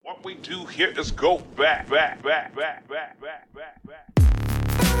we do here is go back.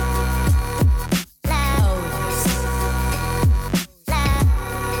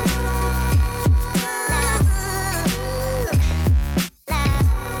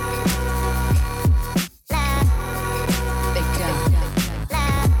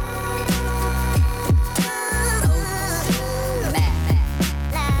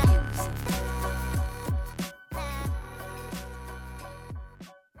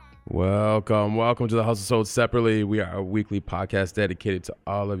 Welcome to the Hustle Sold Separately. We are a weekly podcast dedicated to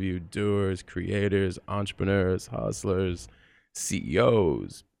all of you doers, creators, entrepreneurs, hustlers,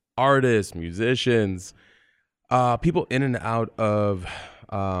 CEOs, artists, musicians, people in and out of,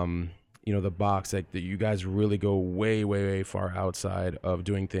 the box. Like that, you guys really go way far outside of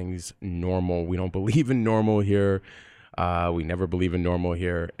doing things normal. We don't believe in normal here. We never believe in normal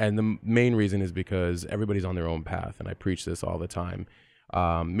here. And the main reason is because everybody's on their own path. And I preach this all the time.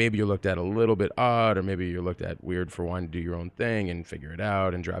 Maybe you're looked at a little bit odd, or maybe you're looked at weird for wanting to do your own thing and figure it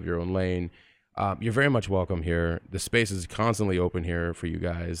out and drive your own lane. You're very much welcome here. The space is constantly open here for you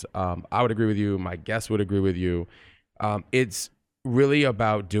guys. I would agree with you. My guests would agree with you. It's really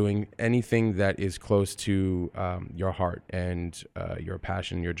about doing anything that is close to your heart and your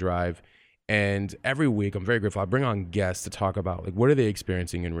passion, your drive. And every week, I'm very grateful. I bring on guests to talk about what are they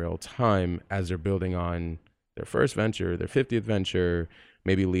experiencing in real time as they're building on their first venture, their 50th venture,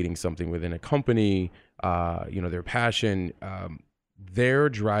 maybe leading something within a company, their passion. They're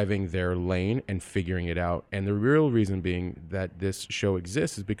driving their lane and figuring it out. And the real reason being that this show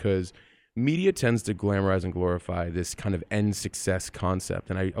exists is because media tends to glamorize and glorify this kind of end success concept.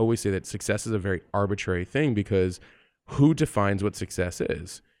 And I always say that success is a very arbitrary thing because who defines what success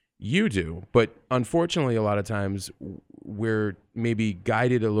is? You do. But unfortunately, a lot of times we're maybe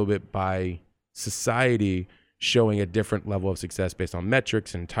guided a little bit by society showing a different level of success based on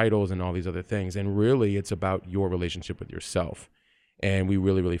metrics and titles and all these other things. And really, it's about your relationship with yourself. And we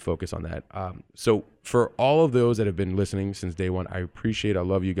really focus on that. So for all of those that have been listening since day one, I appreciate it. I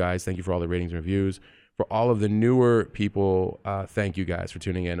love you guys. Thank you for all the ratings and reviews. For all of the newer people, thank you guys for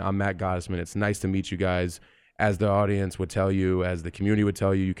tuning in. I'm Matt Gottesman. It's nice to meet you guys. As the audience would tell you, as the community would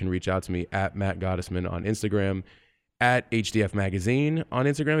tell you, you can reach out to me at Matt Gottesman on Instagram, at HDF Magazine on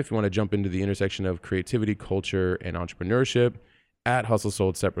Instagram if you want to jump into the intersection of creativity, culture, and entrepreneurship, at Hustle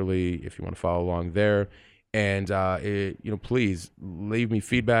Sold Separately if you want to follow along there. And please leave me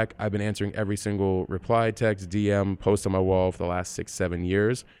feedback. I've been answering every single reply, text, DM, post on my wall for the last 6-7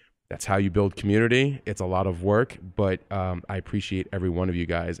 years. That's how you build community. It's a lot of work, but I appreciate every one of you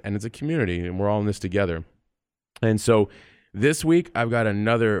guys. And it's a community, and we're all in this together. And so this week, I've got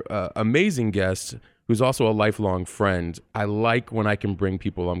another amazing guest who's also a lifelong friend. I like when I can bring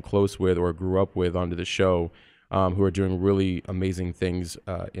people I'm close with or grew up with onto the show who are doing really amazing things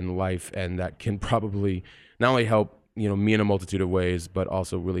in life, and that can probably not only help me in a multitude of ways, but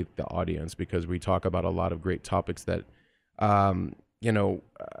also really the audience, because we talk about a lot of great topics that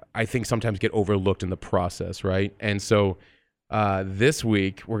I think sometimes get overlooked in the process, right? And so this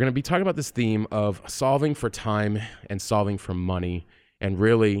week, we're going to be talking about this theme of solving for time and solving for money. And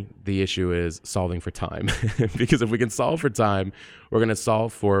really, the issue is solving for time. Because if we can solve for time, we're going to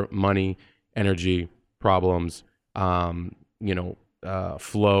solve for money, energy, problems, flow,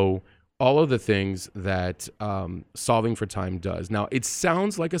 all of the things that solving for time does. Now, it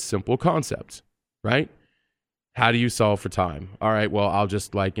sounds like a simple concept, right? How do you solve for time? All right, well, I'll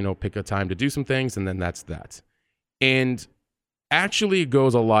just pick a time to do some things, and then that's that. And actually, it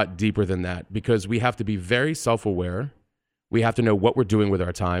goes a lot deeper than that, because we have to be very self-aware. We have to know what we're doing with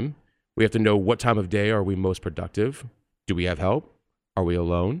our time. We have to know what time of day are we most productive. Do we have help? Are we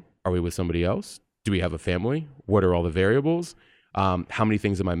alone? Are we with somebody else? Do we have a family? What are all the variables? How many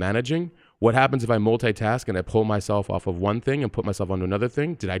things am I managing? What happens if I multitask and I pull myself off of one thing and put myself onto another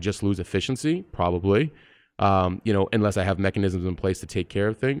thing? Did I just lose efficiency? Probably. Unless I have mechanisms in place to take care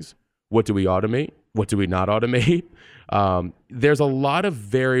of things. What do we automate? What do we not automate? There's a lot of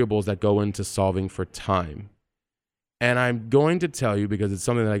variables that go into solving for time. And I'm going to tell you, because it's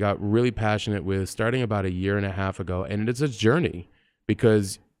something that I got really passionate with starting about 1.5 years ago. And it's a journey,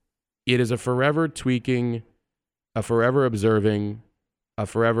 because it is a forever tweaking, a forever observing, a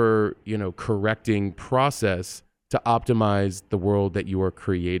forever, correcting process to optimize the world that you are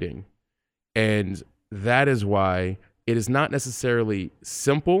creating. And that is why it is not necessarily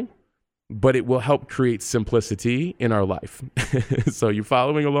simple, but it will help create simplicity in our life. So you're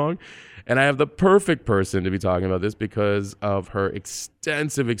following along? And I have the perfect person to be talking about this because of her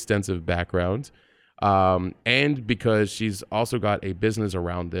extensive background, and because she's also got a business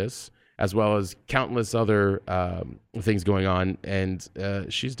around this, as well as countless other things going on, and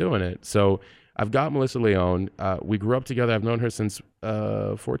she's doing it. So I've got Melissa Leone. We grew up together. I've known her since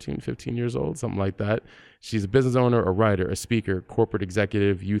 14, 15 years old, something like that. She's a business owner, a writer, a speaker, corporate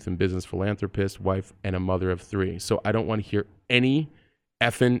executive, youth and business philanthropist, wife, and a mother of 3. So I don't want to hear any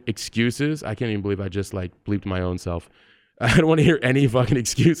effing excuses. I can't even believe I just bleeped my own self. I don't want to hear any fucking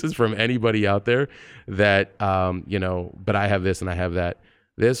excuses from anybody out there that, but I have this and I have that.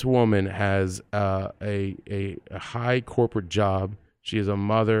 This woman has a high corporate job. She is a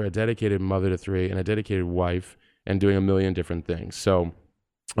mother, a dedicated mother to 3, and a dedicated wife, and doing a million different things. So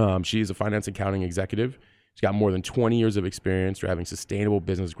she's a finance accounting executive. She's got more than 20 years of experience driving sustainable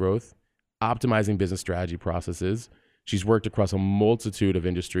business growth, optimizing business strategy processes. She's worked across a multitude of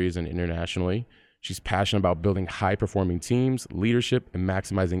industries and internationally. She's passionate about building high-performing teams, leadership, and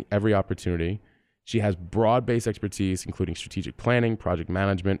maximizing every opportunity. She has broad-based expertise, including strategic planning, project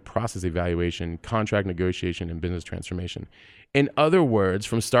management, process evaluation, contract negotiation, and business transformation. In other words,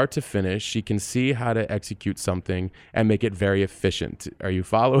 from start to finish, she can see how to execute something and make it very efficient. Are you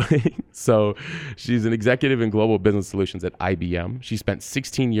following? So she's an executive in global business solutions at IBM. She spent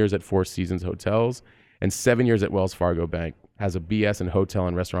 16 years at Four Seasons Hotels and 7 years at Wells Fargo Bank. Has a BS in hotel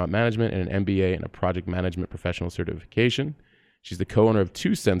and restaurant management and an MBA and a project management professional certification. She's the co-owner of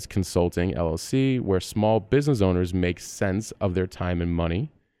 2 Cents Consulting, LLC, where small business owners make sense of their time and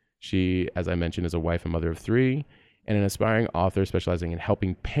money. She, as I mentioned, is a wife and mother of 3, and an aspiring author specializing in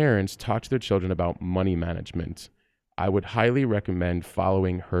helping parents talk to their children about money management. I would highly recommend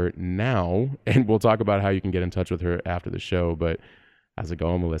following her now, and we'll talk about how you can get in touch with her after the show. But how's it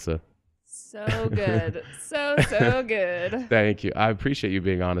going, Melissa? So good. So good. Thank you. I appreciate you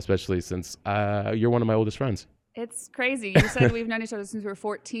being on, especially since you're one of my oldest friends. It's crazy. You said we've known each other since we were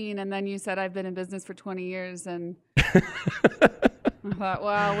 14, and then you said I've been in business for 20 years. And I thought,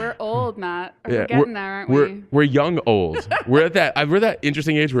 wow, we're old, Matt. We're getting there, aren't we? We're young old. We're at that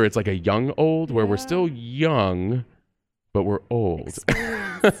interesting age where it's like a young old, where we're still young, but we're old.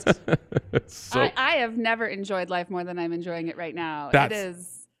 So, I have never enjoyed life more than I'm enjoying it right now. It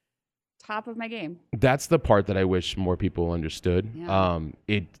is top of my game. That's the part that I wish more people understood. Yeah.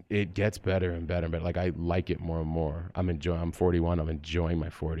 It gets better and better and better. Like, I like it more and more. I'm 41. I'm enjoying my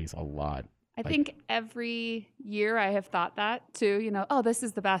 40s a lot. I think every year I have thought that too, oh, this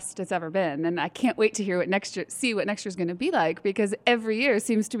is the best it's ever been. And I can't wait to hear what next year is going to be like, because every year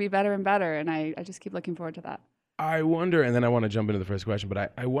seems to be better and better. And I just keep looking forward to that. I wonder, and then I want to jump into the first question,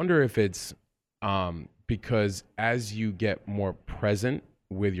 but I wonder if it's because as you get more present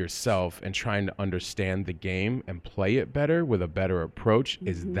with yourself and trying to understand the game and play it better with a better approach,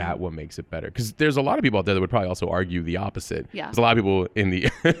 is that what makes it better? Because there's a lot of people out there that would probably also argue the opposite. Yeah. There's a lot of people in the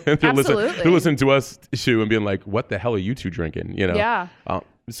who listen to us and being like, what the hell are you two drinking? Yeah.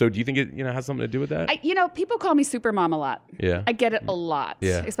 So do you think it has something to do with that? People call me super mom a lot. Yeah. I get it a lot.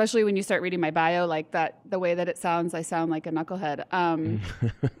 Yeah. Especially when you start reading my bio, like that, the way that it sounds, I sound like a knucklehead,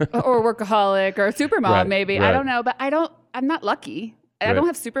 or workaholic or super mom, maybe. Right. I don't know, but I'm not lucky. I don't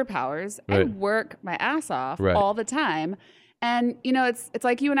have superpowers. I work my ass off all the time. And, it's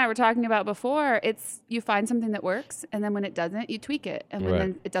like you and I were talking about before. It's you find something that works, and then when it doesn't, you tweak it. And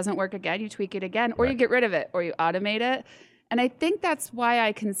when it doesn't work again, you tweak it again, or you get rid of it, or you automate it. And I think that's why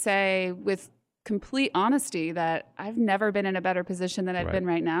I can say with complete honesty that I've never been in a better position than I've been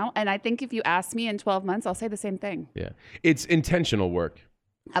right now. And I think if you ask me in 12 months, I'll say the same thing. Yeah. It's intentional work.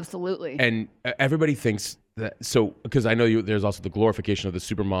 Absolutely. And everybody thinks that, because I know there's also the glorification of the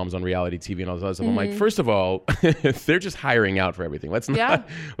super moms on reality TV and all this other stuff. I'm like, first of all, they're just hiring out for everything. Let's not.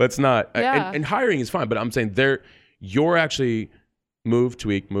 Yeah. And hiring is fine, but I'm saying you're actually move,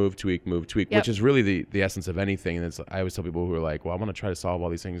 tweak, which is really the essence of anything. And I always tell people who are like, well, I want to try to solve all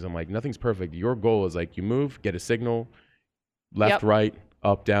these things. I'm like, nothing's perfect. Your goal is like, you move, get a signal, left, right,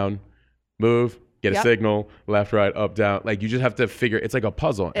 up, down, move, get a signal, left, right, up, down. Like, you just have to figure, it's like a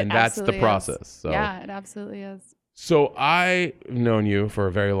puzzle, and that's the process. So, yeah, it absolutely is. So I've known you for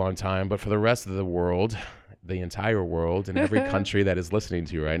a very long time, but for the rest of the world, the entire world, and every country that is listening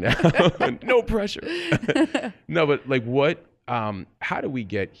to you right now, no pressure. No, but like how do we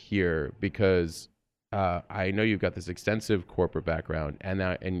get here? Because I know you've got this extensive corporate background,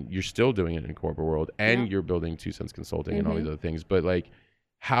 and you're still doing it in corporate world, and you're building 2 Cents Consulting and all these other things. But like,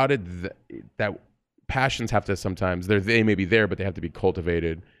 how did that passions have to sometimes they may be there, but they have to be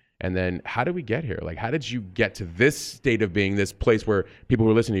cultivated? And then how did we get here? Like, how did you get to this state of being, this place where people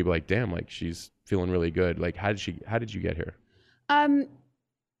who are listening to you be like, damn, like she's feeling really good. Like, how did you get here?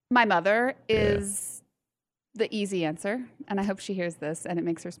 My mother is the easy answer, and I hope she hears this and it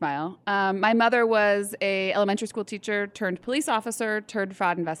makes her smile. My mother was a elementary school teacher turned police officer turned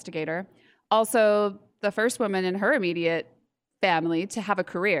fraud investigator. Also, the first woman in her immediate family to have a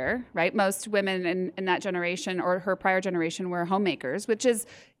career, right? Most women in that generation or her prior generation were homemakers, which is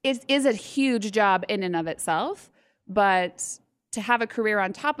a huge job in and of itself. But to have a career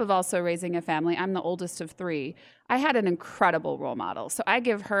on top of also raising a family, I'm the oldest of 3. I had an incredible role model. So I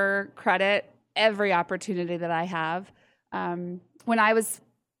give her credit every opportunity that I have. When I was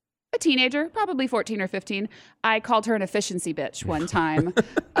a teenager, probably 14 or 15, I called her an efficiency bitch one time.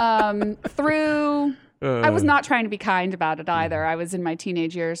 I was not trying to be kind about it either. I was in my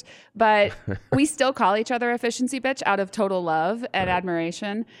teenage years. But we still call each other efficiency bitch out of total love and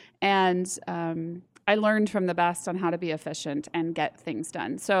admiration. And I learned from the best on how to be efficient and get things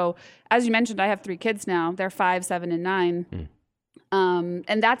done. So as you mentioned, I have 3 kids now. They're 5, 7, and 9.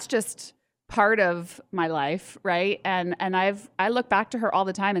 And that's just part of my life, right? And I look back to her all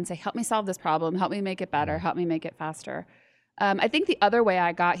the time and say, help me solve this problem, help me make it better, help me make it faster. I think the other way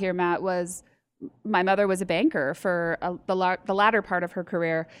I got here, Matt, was my mother was a banker for the latter part of her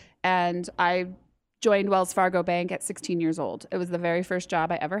career, and I joined Wells Fargo Bank at 16 years old. It was the very first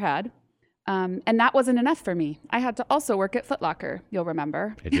job I ever had. And that wasn't enough for me. I had to also work at Foot Locker, you'll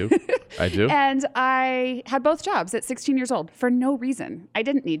remember. I do. And I had both jobs at 16 years old for no reason. I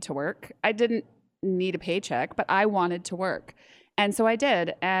didn't need to work. I didn't need a paycheck, but I wanted to work. And so I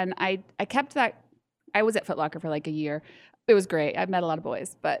did. And I kept that. I was at Foot Locker for like a year. It was great. I've met a lot of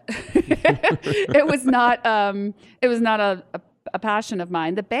boys, but it was not a passion of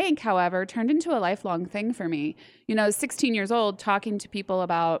mine. The bank, however, turned into a lifelong thing for me. 16 years old, talking to people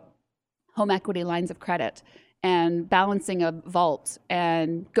about home equity lines of credit and balancing a vault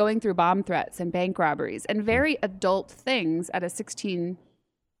and going through bomb threats and bank robberies and very adult things in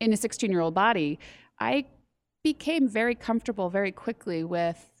a 16-year-old body. I became very comfortable very quickly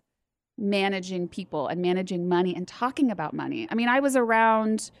with managing people and managing money and talking about money. I mean, I was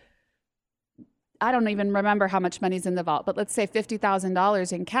around, I don't even remember how much money's in the vault, but let's say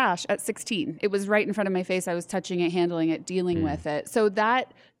 $50,000 in cash at 16. It was right in front of my face. I was touching it, handling it, dealing with it. So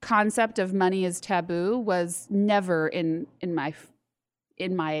that concept of money is taboo was never in my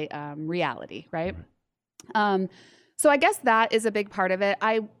reality, right? So I guess that is a big part of it.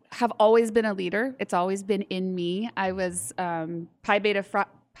 I have always been a leader. It's always been in me. I was Pi Beta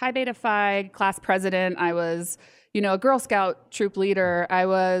Phi class president. I was a Girl Scout troop leader. I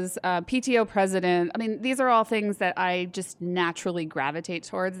was PTO president. I mean, these are all things that I just naturally gravitate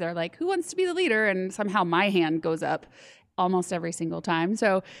towards. They're like, who wants to be the leader? And somehow my hand goes up almost every single time.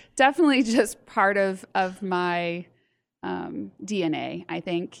 So definitely just part of my DNA, I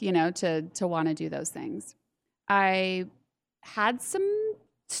think, to want to do those things. I had some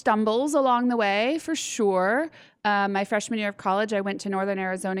stumbles along the way, for sure. My freshman year of college, I went to Northern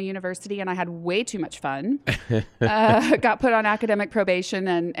Arizona University, and I had way too much fun. Got put on academic probation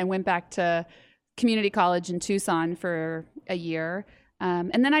and went back to community college in Tucson for a year.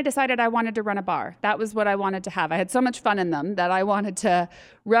 And then I decided I wanted to run a bar. That was what I wanted to have. I had so much fun in them that I wanted to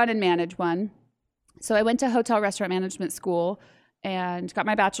run and manage one. So I went to hotel restaurant management school and got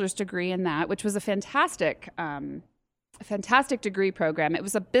my bachelor's degree in that, which was a fantastic degree program. It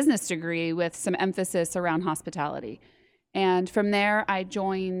was a business degree with some emphasis around hospitality. And from there, I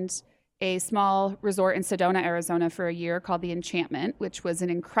joined a small resort in Sedona, Arizona for a year called The Enchantment, which was an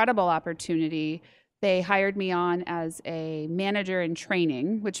incredible opportunity. They hired me on as a manager in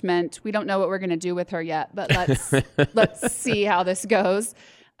training, which meant we don't know what we're going to do with her yet, but let's see how this goes.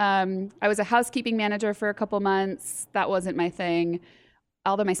 I was a housekeeping manager for a couple months. That wasn't my thing,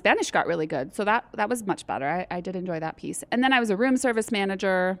 although my Spanish got really good. So that was much better. I did enjoy that piece. And then I was a room service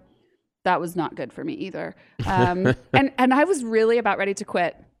manager. That was not good for me either. And I was really about ready to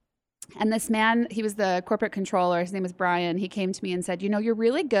quit. And this man, he was the corporate controller. His name was Brian. He came to me and said, you're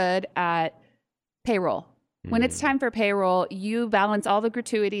really good at payroll. When it's time for payroll, you balance all the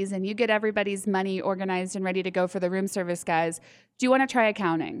gratuities and you get everybody's money organized and ready to go for the room service guys. Do you want to try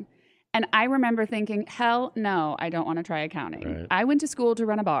accounting? And I remember thinking, hell no, I don't want to try accounting. Right. I went to school to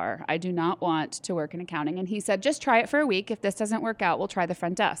run a bar. I do not want to work in accounting. And he said, just try it for a week. If this doesn't work out, we'll try the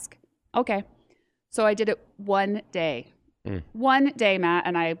front desk. Okay. So I did it one day. One day, Matt,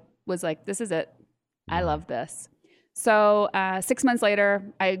 and I was like, this is it. I love this. So 6 months later,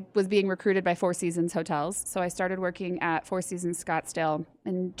 I was being recruited by Four Seasons Hotels. So I started working at Four Seasons Scottsdale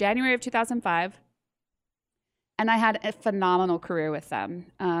in January of 2005. And I had a phenomenal career with them.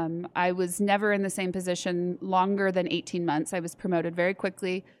 I was never in the same position longer than 18 months. I was promoted very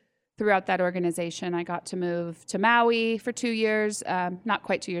quickly throughout that organization. I got to move to Maui for 2 years, not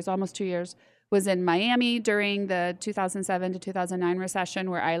quite 2 years, almost 2 years, was in Miami during the 2007 to 2009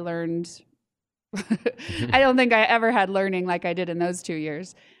 recession, where I learned. I don't think I ever had learning like I did in those 2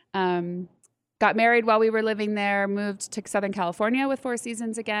 years. Got married while we were living there, moved to Southern California with Four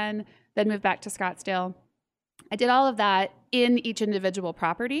Seasons again, then moved back to Scottsdale. I did all of that in each individual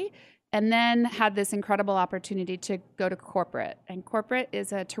property, and then had this incredible opportunity to go to corporate. And corporate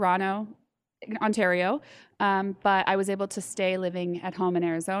is Toronto, Ontario, but I was able to stay living at home in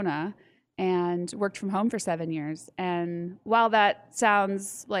Arizona and worked from home for 7 years. And while that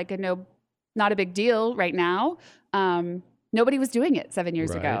sounds like not a big deal right now, nobody was doing it 7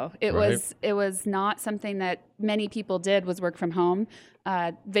 years ago. It was not something that many people did, was work from home.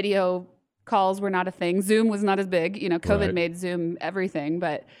 Video calls were not a thing. Zoom was not as big. COVID made Zoom everything,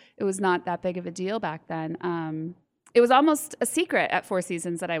 but it was not that big of a deal back then. It was almost a secret at Four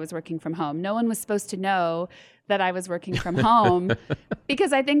Seasons that I was working from home. No one was supposed to know that I was working from home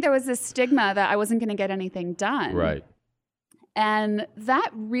because I think there was this stigma that I wasn't going to get anything done. Right. And that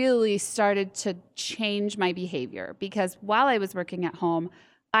really started to change my behavior, because while I was working at home,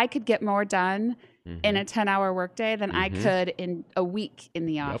 I could get more done in a 10-hour workday than I could in a week in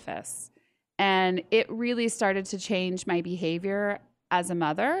the office. And it really started to change my behavior as a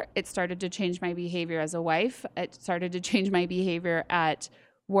mother. It started to change my behavior as a wife. It started to change my behavior at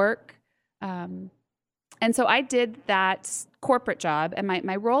work. And so I did that corporate job, and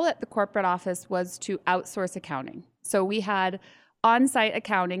my role at the corporate office was to outsource accounting. So we had on-site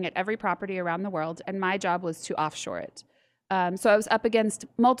accounting at every property around the world, and my job was to offshore it. So I was up against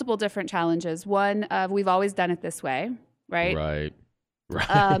multiple different challenges. One of, we've always done it this way, right?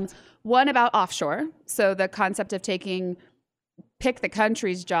 Right. One about offshore. So the concept of pick the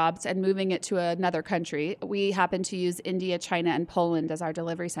country's jobs and moving it to another country. We happen to use India, China, and Poland as our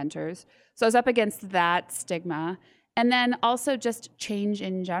delivery centers. So I was up against that stigma. And then also just change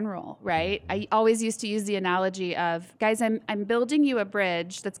in general, right? I always used to use the analogy of, guys, I'm building you a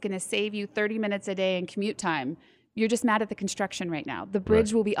bridge that's going to save you 30 minutes a day in commute time. You're just mad at the construction right now. The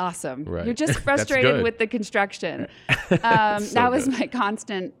bridge will be awesome. Right. You're just frustrated with the construction. That was my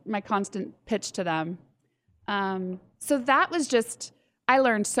constant pitch to them. So that was just, I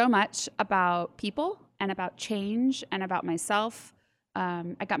learned so much about people and about change and about myself.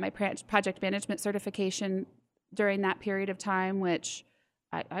 I got my project management certification during that period of time, which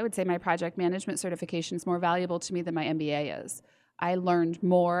I would say my project management certification is more valuable to me than my MBA is. I learned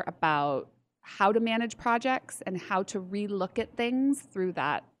more about how to manage projects and how to relook at things through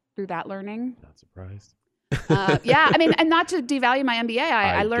that learning. Not surprised. Yeah, I mean, and not to devalue my MBA,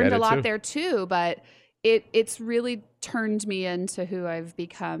 I learned a lot there too, but it's really turned me into who I've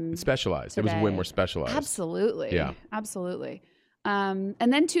become. Specialized. Today. It was way more specialized. Absolutely. Yeah. Absolutely. And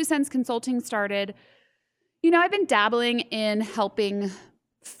then 2 Cents Consulting started. I've been dabbling in helping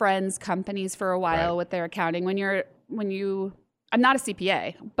friends' companies for a while with their accounting. I'm not a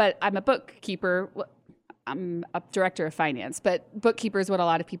CPA, but I'm a bookkeeper. I'm a director of finance, but bookkeeper is what a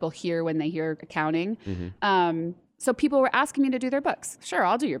lot of people hear when they hear accounting. So people were asking me to do their books. Sure,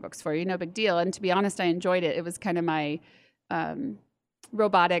 I'll do your books for you, no big deal. And to be honest, I enjoyed it. It was kind of my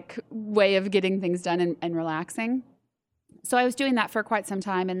robotic way of getting things done and relaxing. So I was doing that for quite some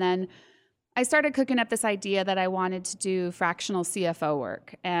time, and then I started cooking up this idea that I wanted to do fractional CFO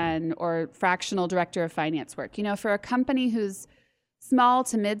work or fractional director of finance work. For a company who's small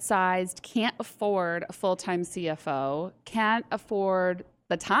to mid-sized, can't afford a full-time CFO, can't afford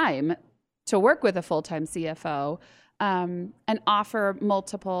the time to work with a full-time CFO, and offer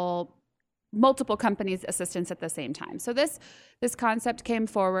multiple companies assistance at the same time. So this concept came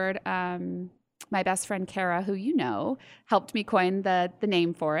forward. My best friend, Kara, who helped me coin the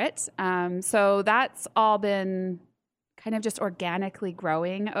name for it. So that's all been kind of just organically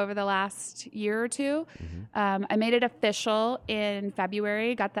growing over the last year or two. I made it official in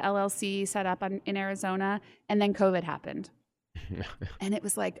February, got the LLC set up in Arizona, and then COVID happened. And it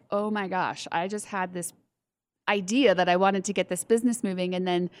was like, oh my gosh, I just had this idea that I wanted to get this business moving, and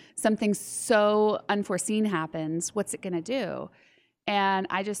then something so unforeseen happens. What's it going to do? And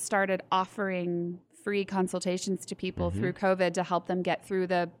I just started offering free consultations to people through COVID to help them get through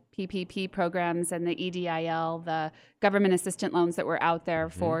the PPP programs and the EDIL, the government assistant loans that were out there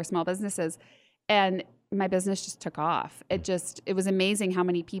for small businesses. And my business just took off. It was amazing how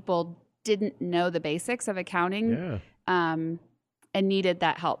many people didn't know the basics of accounting and needed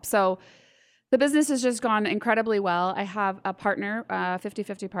that help. So the business has just gone incredibly well. I have a partner, a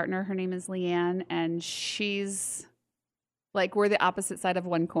 50-50 partner. Her name is Leanne, and she's like, we're the opposite side of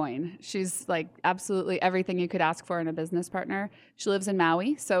one coin. She's like absolutely everything you could ask for in a business partner. She lives in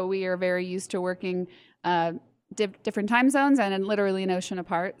Maui, so we are very used to working different time zones and literally an ocean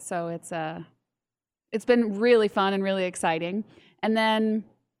apart. So it's it's been really fun and really exciting. And then,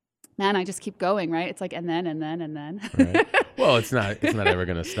 man, I just keep going, right? It's like, and then. Right. Well, it's not ever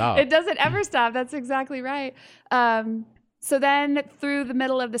going to stop. It doesn't ever stop. That's exactly right. So then through the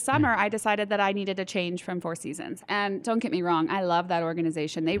middle of the summer, I decided that I needed a change from Four Seasons. And don't get me wrong, I love that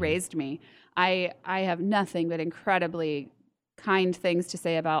organization. They raised me. I have nothing but incredibly kind things to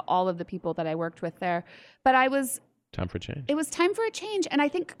say about all of the people that I worked with there. But time for change. It was time for a change. And I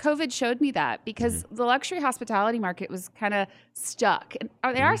think COVID showed me that, because the luxury hospitality market was kind of stuck. And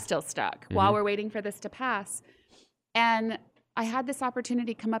they are still stuck while we're waiting for this to pass. And I had this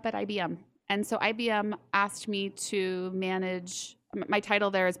opportunity come up at IBM. And so IBM asked me to manage, my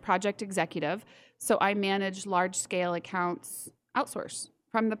title there is project executive. So I manage large scale accounts outsource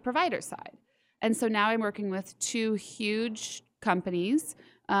from the provider side. And so now I'm working with 2 huge companies,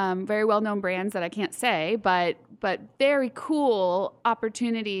 very well-known brands that I can't say, but very cool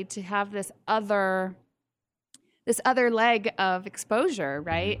opportunity to have this other leg of exposure,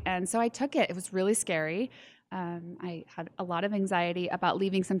 right? And so I took it. It was really scary. I had a lot of anxiety about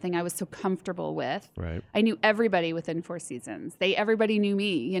leaving something I was so comfortable with. Right. I knew everybody within Four Seasons. Everybody knew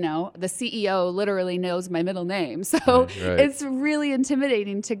me, you know. The CEO literally knows my middle name. So right. It's really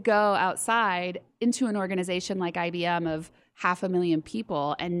intimidating to go outside into an organization like IBM of 500,000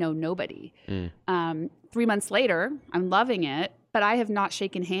 people and know nobody. 3 months later, I'm loving it, but I have not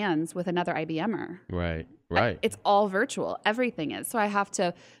shaken hands with another IBMer. Right. It's all virtual. Everything is. So I have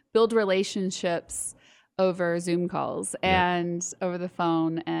to build relationships over Zoom calls and over the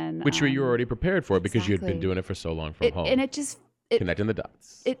phone, and which you were already prepared for because you had been doing it for so long from home. And it just connecting the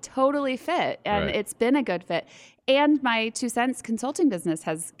dots. It totally fit, and it's been a good fit. And my 2 Cents consulting business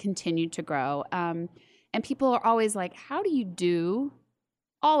has continued to grow. And people are always like, "How do you do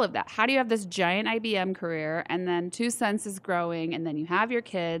all of that? How do you have this giant IBM career, and then 2 Cents is growing, and then you have your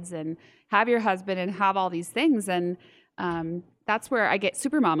kids and have your husband and have all these things?" And that's where I get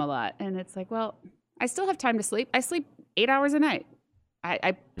super mom a lot, and it's like, well, I still have time to sleep. I sleep 8 hours a night.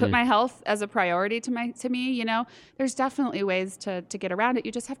 I put my health as a priority to me, you know. There's definitely ways to get around it.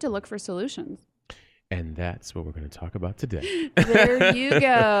 You just have to look for solutions. And that's what we're going to talk about today. There you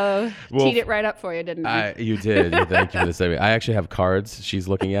go. Well, teed it right up for you, didn't I? You did. Thank you for the segment. I actually have cards she's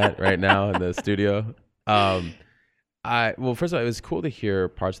looking at right now in the studio. Well, first of all, it was cool to hear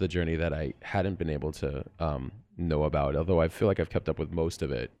parts of the journey that I hadn't been able to know about, although I feel like I've kept up with most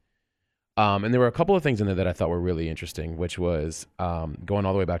of it. And there were a couple of things in there that I thought were really interesting, which was going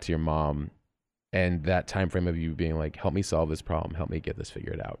all the way back to your mom and that time frame of you being like, help me solve this problem, help me get this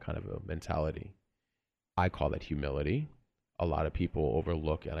figured out, kind of a mentality. I call that humility. A lot of people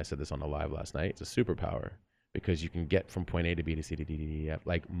overlook, and I said this on the live last night, it's a superpower because you can get from point A to B to C to D to D to F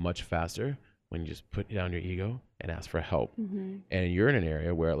like much faster when you just put down your ego and ask for help. And you're in an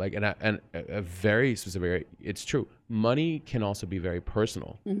area where like, and a very specific area, it's true. Money can also be very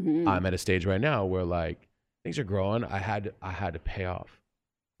personal. I'm at a stage right now where like things are growing. I had to pay off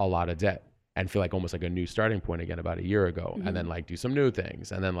a lot of debt and feel like almost like a new starting point again about a year ago, and then like do some new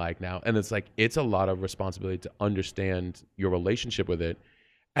things. And then like now, and it's like, it's a lot of responsibility to understand your relationship with it.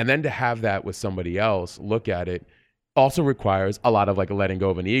 And then to have that with somebody else, look at it, also requires a lot of like letting go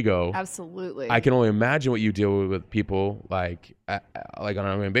of an ego. Absolutely. I can only imagine what you deal with people like on an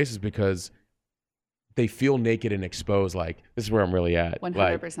ongoing basis because they feel naked and exposed. Like, this is where I'm really at.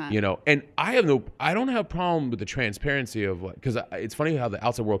 100%. Like, you know, and I don't have a problem with the transparency of like, because it's funny how the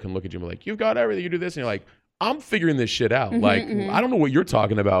outside world can look at you and be like, you've got everything, you do this, and you're like, I'm figuring this shit out. Like, I don't know what you're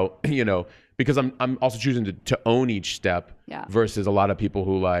talking about, you know, because I'm also choosing to own each step versus a lot of people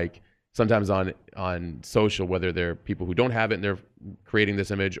who like sometimes on social, whether they're people who don't have it and they're creating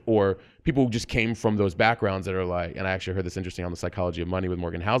this image, or people who just came from those backgrounds that are like, and I actually heard this interesting on The Psychology of Money with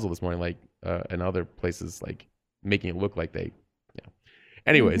Morgan Housel this morning, like, and other places, like making it look like they, you know.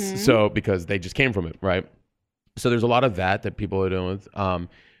 Anyways, so because they just came from it, right? So there's a lot of that people are doing with.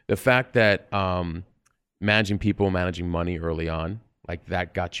 The fact that managing people, managing money early on, like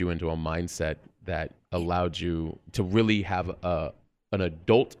that got you into a mindset that allowed you to really have an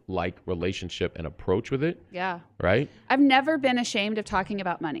adult-like relationship and approach with it. Yeah. Right? I've never been ashamed of talking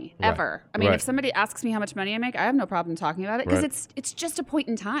about money, ever. I mean, if somebody asks me how much money I make, I have no problem talking about it because it's just a point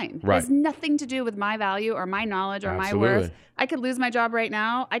in time. It has nothing to do with my value or my knowledge or my worth. I could lose my job right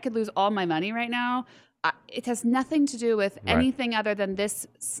now. I could lose all my money right now. It has nothing to do with anything other than this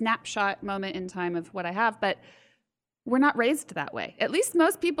snapshot moment in time of what I have. But we're not raised that way. At least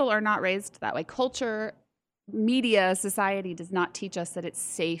most people are not raised that way. Culture, media, society does not teach us that it's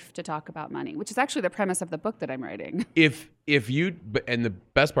safe to talk about money, which is actually the premise of the book that I'm writing. If you, and the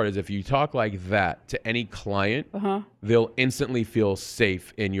best part is if you talk like that to any client, they'll instantly feel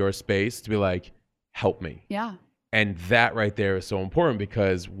safe in your space to be like, help me. Yeah. And that right there is so important,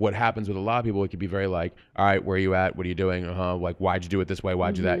 because what happens with a lot of people, it could be very like, all right, where are you at? What are you doing? Like, why'd you do it this way?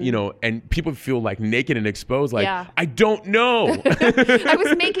 Why'd you do that? You know, and people feel like naked and exposed. Like, I don't know. I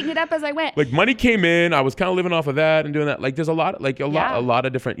was making it up as I went. Like, money came in. I was kind of living off of that and doing that. Like, there's a lot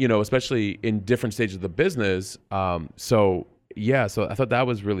of different, you know, especially in different stages of the business. So I thought that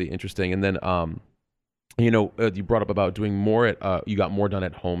was really interesting. And then, you know, you brought up about doing more you got more done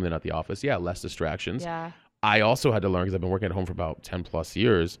at home than at the office. Yeah. Less distractions. Yeah. I also had to learn, because I've been working at home for about 10 plus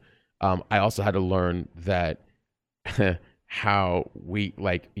years. I also had to learn that how we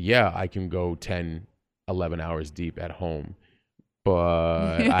I can go 10, 11 hours deep at home,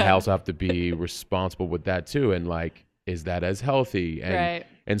 but I also have to be responsible with that too. And like, is that as healthy? And,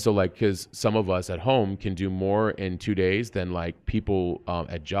 and so like, cause some of us at home can do more in 2 days than like people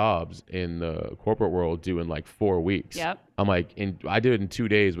at jobs in the corporate world do in like 4 weeks. Yep. I'm like, I did it in 2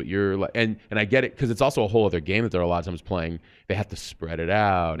 days, but you're like, and I get it, because it's also a whole other game that they're a lot of times playing. They have to spread it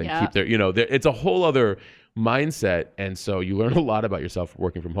out and keep their, you know, it's a whole other mindset. And so you learn a lot about yourself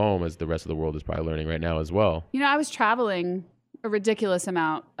working from home, as the rest of the world is probably learning right now as well. You know, I was traveling a ridiculous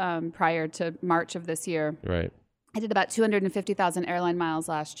amount prior to March of this year. Right. I did about 250,000 airline miles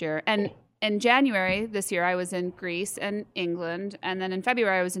last year. And in January this year, I was in Greece and England. And then in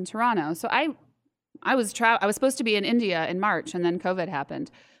February, I was in Toronto. So I was supposed to be in India in March, and then COVID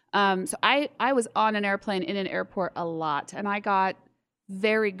happened. So I was on an airplane in an airport a lot. And I got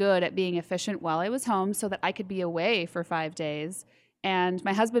very good at being efficient while I was home, so that I could be away for 5 days. And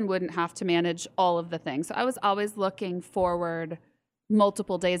my husband wouldn't have to manage all of the things. So I was always looking forward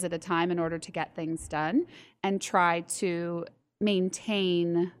multiple days at a time in order to get things done, and try to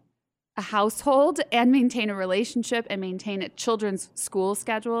maintain a household and maintain a relationship and maintain children's school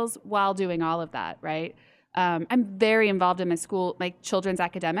schedules while doing all of that, right? I'm very involved in my children's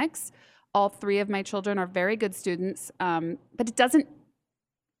academics. All 3 of my children are very good students, but it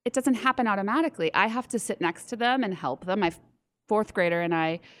doesn't happen automatically. I have to sit next to them and help them. My 4th grader and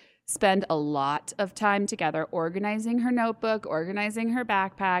I spend a lot of time together organizing her notebook, organizing her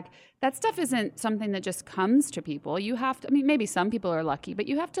backpack. That stuff isn't something that just comes to people. You have to, I mean, maybe some people are lucky, but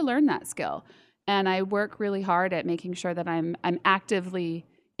you have to learn that skill. And I work really hard at making sure that I'm actively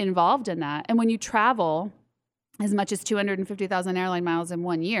involved in that. And when you travel as much as 250,000 airline miles in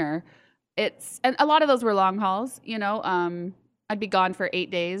 1 year, and a lot of those were long hauls, you know, I'd be gone for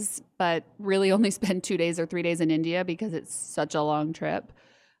 8 days, but really only spend 2 days or 3 days in India because it's such a long trip.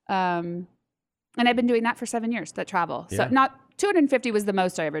 And I've been doing that for 7 years, that travel. So not 250 was the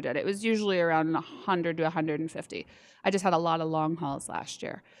most I ever did. It was usually around 100 to 150. I just had a lot of long hauls last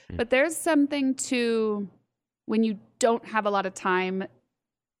year. But there's something to when you don't have a lot of time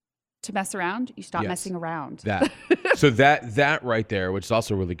to mess around, you stop messing around. So that right there, which is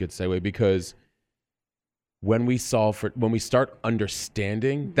also a really good segue, because when we start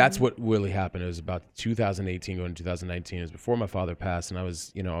understanding, that's what really happened. It was about 2018 going to 2019. It was before my father passed, and I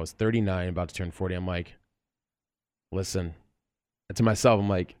was 39, about to turn 40. I'm like, listen, and to myself, I'm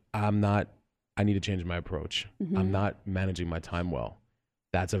like, I need to change my approach. I'm not managing my time well.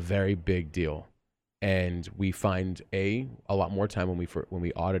 That's a very big deal. And we find a lot more time when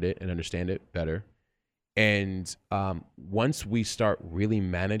we audit it and understand it better. And once we start really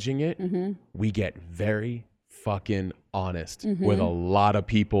managing it, we get very fucking honest with a lot of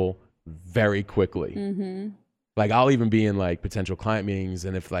people very quickly. Like, I'll even be in like potential client meetings,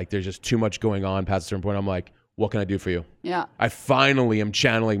 and if like there's just too much going on past a certain point, I'm like, what can I do for you? Yeah. I finally am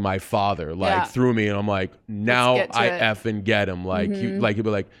channeling my father through me, and I'm like, now I effing get him. Like he'd be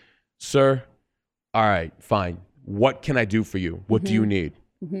like, sir, all right, fine. What can I do for you? What do you need?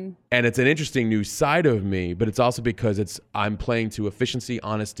 And it's an interesting new side of me, but it's also because I'm playing to efficiency,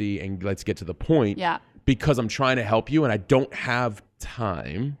 honesty, and let's get to the point. Yeah. Because I'm trying to help you, and I don't have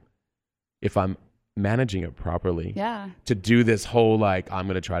time, if I'm managing it properly, to do this whole like, I'm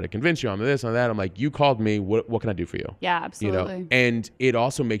going to try to convince you on this and that. I'm like, you called me. What can I do for you? Yeah, absolutely. You know? And it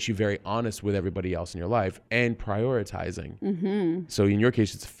also makes you very honest with everybody else in your life and prioritizing. So in your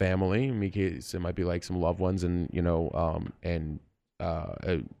case, it's family. In my case, it might be like some loved ones and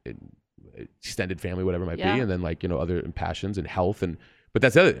extended family, whatever it might be, and then like other passions and health but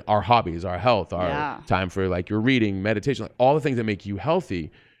that's it. Our hobbies, our health, our time for like your reading, meditation, like all the things that make you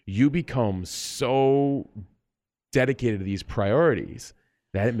healthy. You become so dedicated to these priorities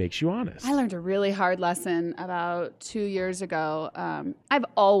that it makes you honest. I learned a really hard lesson about 2 years ago. I've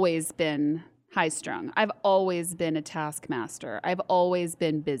always been high strung. I've always been a taskmaster. I've always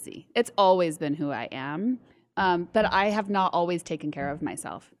been busy. It's always been who I am. But I have not always taken care of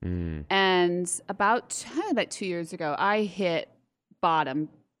myself. And about 2 years ago, I hit bottom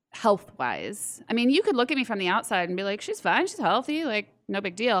health-wise. I mean, you could look at me from the outside and be like, she's fine, she's healthy, like no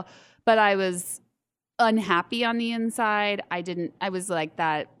big deal. But I was unhappy on the inside. I was like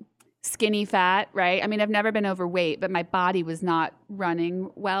that skinny fat, right? I mean, I've never been overweight, but my body was not running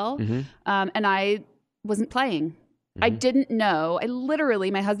well. And I wasn't playing. I didn't know.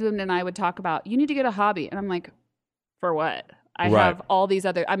 My husband and I would talk about, you need to get a hobby. And I'm like, for what? I have all these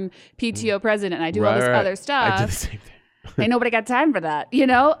other, I'm PTO president and I do all this other stuff. I did the same thing. Ain't nobody got time for that, you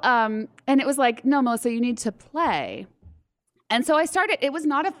know? And it was like, no, Melissa, you need to play. And so I started, it was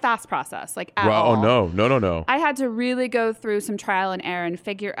not a fast process, like at all. Oh, no. I had to really go through some trial and error and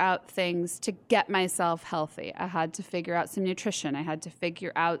figure out things to get myself healthy. I had to figure out some nutrition. I had to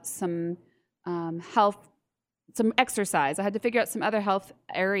figure out some health, some exercise. I had to figure out some other health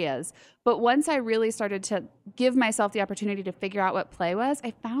areas. But once I really started to give myself the opportunity to figure out what play was,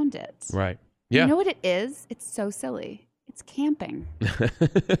 I found it. Right. Yeah. You know what it is? It's so silly. It's camping.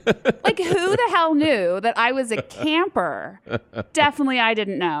 Like, who the hell knew that I was a camper? Definitely I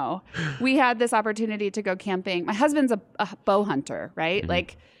didn't know. We had this opportunity to go camping. My husband's a bow hunter, right?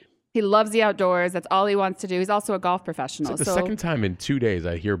 Like, he loves the outdoors. That's all he wants to do. He's also a golf professional. It's like the second time in 2 days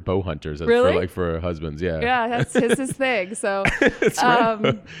I hear bow hunters really? for husbands. Yeah. Yeah, that's his thing. So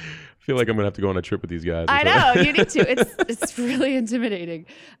I feel like I'm gonna have to go on a trip with these guys. I know, you need to. It's really intimidating.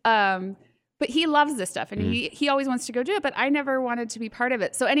 But he loves this stuff, and he always wants to go do it, but I never wanted to be part of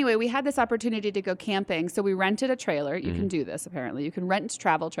it. So anyway, we had this opportunity to go camping. So we rented a trailer. You can do this, apparently. You can rent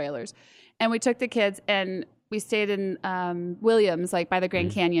travel trailers. And we took the kids, and we stayed in Williams, like by the Grand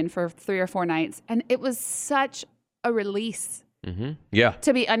Canyon, for 3 or 4 nights. And it was such a release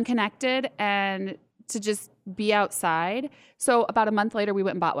to be unconnected and to just be outside. So about a month later, we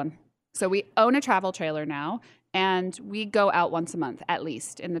went and bought one. So we own a travel trailer now, and we go out once a month, at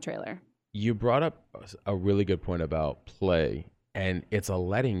least, in the trailer. You brought up a really good point about play, and it's a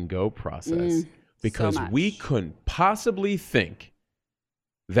letting go process because we couldn't possibly think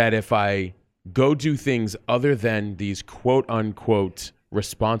that if I go do things other than these quote unquote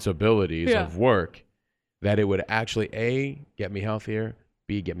responsibilities of work, that it would actually A, get me healthier,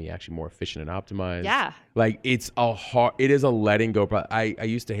 B, get me actually more efficient and optimized. Yeah. Like it is a letting go process. I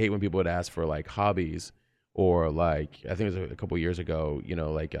used to hate when people would ask for like hobbies. Or like, I think it was a couple years ago, you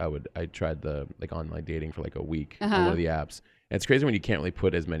know, like I tried the like online dating for like a week on one of the apps. And it's crazy when you can't really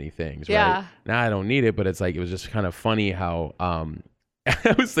put as many things, right? Now I don't need it, but it's like, it was just kind of funny how,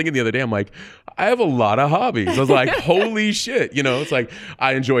 I was thinking the other day, I'm like, I have a lot of hobbies. I was like, holy shit. You know, it's like,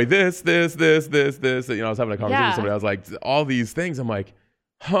 I enjoy this. You know, I was having a conversation with somebody. I was like, all these things. I'm like,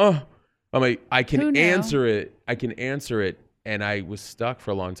 huh. I'm like, I can answer it. And I was stuck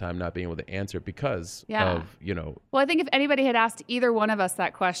for a long time not being able to answer it because of, you know. Well, I think if anybody had asked either one of us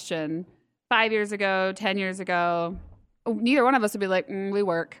that question 5 years ago, 10 years ago, neither one of us would be like, we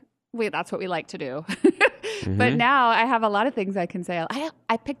work. That's what we like to do. But now I have a lot of things I can say.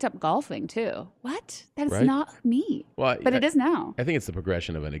 I picked up golfing too. What? That is not me. Well, but it is now. I think it's the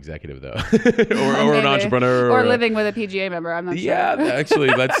progression of an executive though. or an entrepreneur. Or living with a PGA member. I'm not sure. Yeah, actually,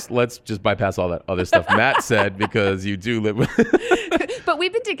 let's just bypass all that other stuff Matt said because you do live with But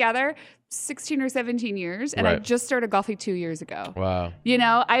we've been together 16 or 17 years and I just started golfing 2 years ago. Wow. You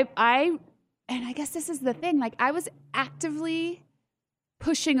know, and I guess this is the thing. Like I was actively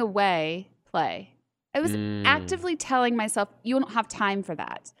pushing away play. I was actively telling myself, you don't have time for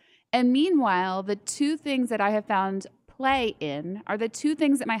that. And meanwhile, the two things that I have found play in are the two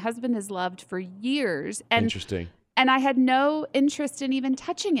things that my husband has loved for years. And, interesting. And I had no interest in even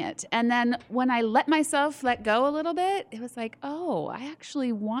touching it. And then when I let myself let go a little bit, it was like, oh, I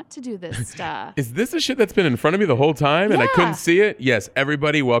actually want to do this stuff. Is this the shit that's been in front of me the whole time and I couldn't see it? Yes,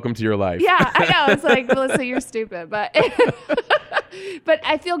 everybody, welcome to your life. Yeah, I know. It's like, Melissa, you're stupid. But but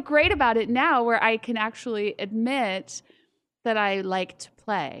I feel great about it now where I can actually admit that I like to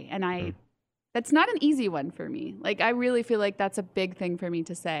play. And that's not an easy one for me. Like, I really feel like that's a big thing for me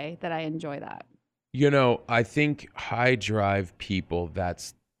to say that I enjoy that. You know, I think high drive people,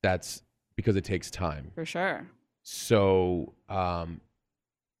 that's because it takes time. For sure. So,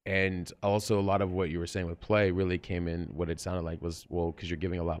 and also a lot of what you were saying with play really came in, what it sounded like was, well, because you're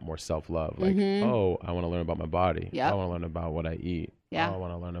giving a lot more self-love. Like, oh, I want to learn about my body. I want to learn about what I eat. Oh, I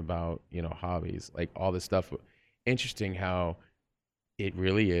want to learn about, you know, hobbies, like all this stuff. Interesting how it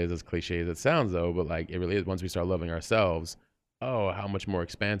really is, as cliche as it sounds though, but like it really is once we start loving ourselves, oh, how much more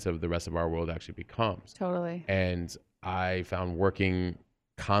expansive the rest of our world actually becomes. Totally. And I found working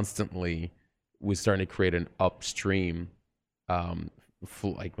constantly was starting to create an upstream,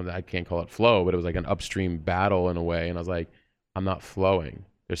 like I can't call it flow, but it was like an upstream battle in a way. And I was like, I'm not flowing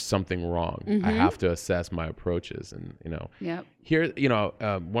there's something wrong. Mm-hmm. I have to assess my approaches. And, here,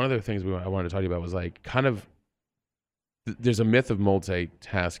 one of the things I wanted to talk to you about was like kind of, there's a myth of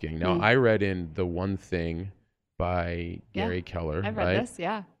multitasking. Now, I read in The One Thing by Gary Keller. I've read this,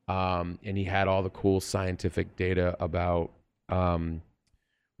 yeah. And he had all the cool scientific data about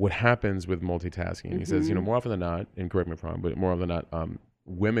what happens with multitasking. He says, more often than not, and correct me if I'm wrong, but more often than not,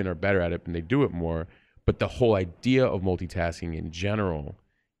 women are better at it and they do it more. But the whole idea of multitasking in general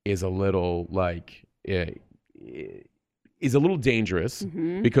is a little like, is a little dangerous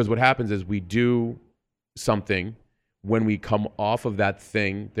because what happens is we do something. When we come off of that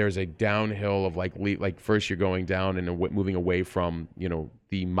thing, there's a downhill of like first you're going down and moving away from,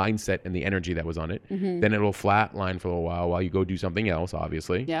 the mindset and the energy that was on it. Then it'll flatline for a while you go do something else,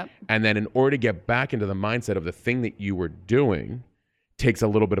 obviously. Yep. And then in order to get back into the mindset of the thing that you were doing takes a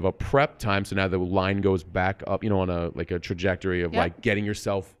little bit of a prep time. So now the line goes back up, on a trajectory of like getting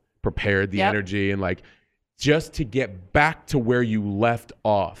yourself prepared, the energy, and like just to get back to where you left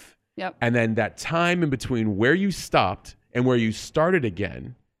off. Yep. And then that time in between where you stopped and where you started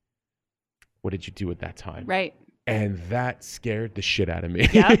again, what did you do at that time? Right. And that scared the shit out of me.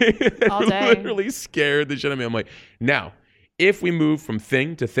 Yep. All day. Literally scared the shit out of me. I'm like, now, if we move from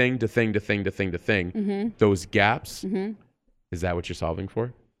thing to thing to thing to thing to thing to thing, those gaps, is that what you're solving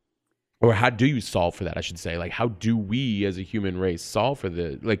for? Or how do you solve for that, I should say? Like, how do we as a human race solve for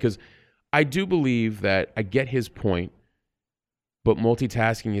the, because I do believe that I get his point, but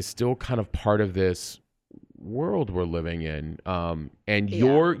multitasking is still kind of part of this world we're living in. And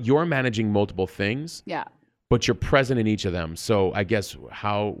you're managing multiple things. Yeah. But you're present in each of them. So I guess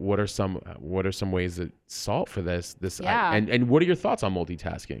what are some ways that solve for this? And what are your thoughts on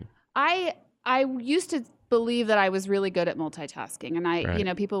multitasking? I used to believe that I was really good at multitasking,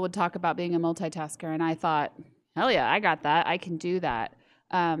 and people would talk about being a multitasker, and I thought, hell yeah, I got that. I can do that.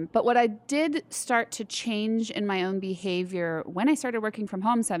 But what I did start to change in my own behavior when I started working from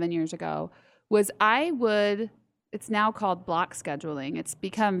home 7 years ago was it's now called block scheduling. It's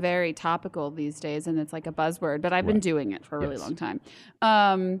become very topical these days, and it's like a buzzword, but I've been doing it for a really long time.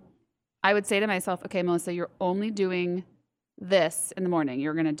 I would say to myself, okay, Melissa, you're only doing this in the morning.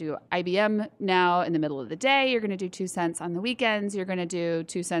 You're going to do IBM now in the middle of the day. You're going to do 2 cents on the weekends. You're going to do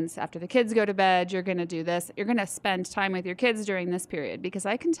 2 cents after the kids go to bed. You're going to do this. You're going to spend time with your kids during this period. Because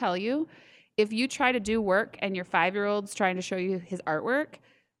I can tell you, if you try to do work and your 5-year-old's trying to show you his artwork,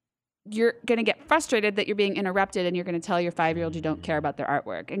 you're going to get frustrated that you're being interrupted, and you're going to tell your 5-year-old you don't care about their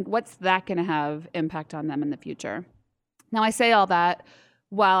artwork. And what's that going to have impact on them in the future? Now, I say all that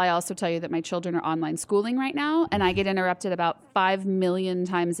while I also tell you that my children are online schooling right now, and I get interrupted about 5 million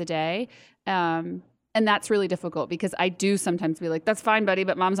times a day. And that's really difficult because I do sometimes be like, that's fine, buddy,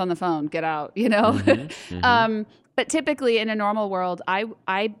 but mom's on the phone. Get out, But typically in a normal world,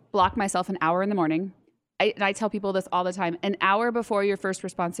 I block myself an hour in the morning. And I tell people this all the time, an hour before your first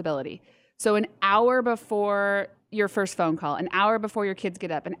responsibility. So an hour before your first phone call, an hour before your kids get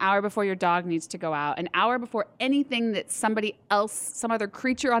up, an hour before your dog needs to go out, an hour before anything that somebody else, some other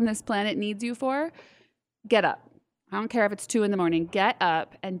creature on this planet needs you for, get up. I don't care if it's 2 a.m, get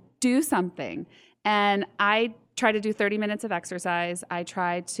up and do something. And I try to do 30 minutes of exercise. I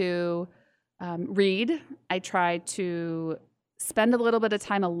try to read. I try to spend a little bit of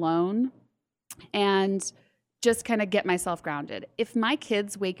time alone and just kind of get myself grounded. If my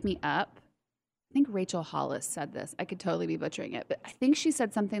kids wake me up, I think Rachel Hollis said this. I could totally be butchering it, but I think she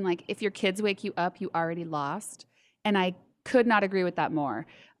said something like, if your kids wake you up, you already lost. And I could not agree with that more.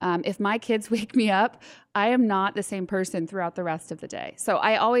 If my kids wake me up, I am not the same person throughout the rest of the day. So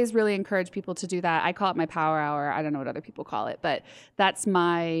I always really encourage people to do that. I call it my power hour. I don't know what other people call it, but that's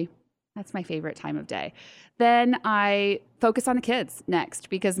my favorite time of day. Then I focus on the kids next,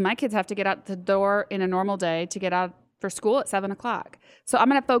 because my kids have to get out the door in a normal day to get out for school at 7:00. So I'm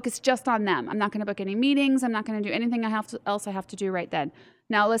going to focus just on them. I'm not going to book any meetings. I'm not going to do anything else I have to do right then.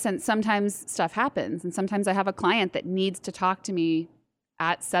 Now, listen, sometimes stuff happens, and sometimes I have a client that needs to talk to me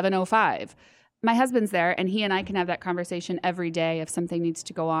at 7:05. My husband's there, and he and I can have that conversation every day if something needs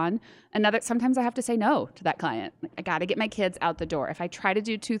to go on. Sometimes I have to say no to that client. I got to get my kids out the door. If I try to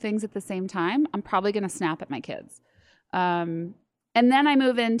do 2 things at the same time, I'm probably going to snap at my kids. And then I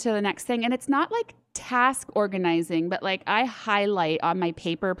move into the next thing, and it's not like task organizing, but like I highlight on my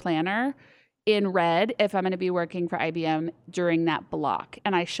paper planner in red if I'm going to be working for IBM during that block.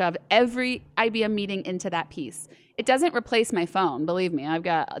 And I shove every IBM meeting into that piece. It doesn't replace my phone. Believe me, I've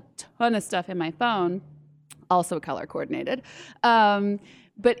got a ton of stuff in my phone, also color coordinated.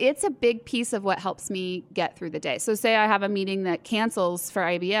 But it's a big piece of what helps me get through the day. So say I have a meeting that cancels for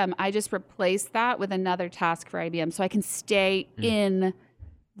IBM, I just replace that with another task for IBM so I can stay in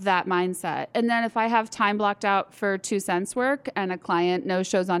that mindset. And then if I have time blocked out for 2 cents work and a client no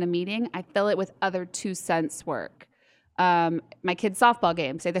shows on a meeting, I fill it with other 2 cents work. My kid's softball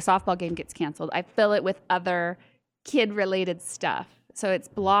game, say the softball game gets canceled, I fill it with other kid related stuff. So it's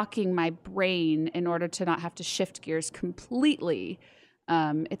blocking my brain in order to not have to shift gears completely.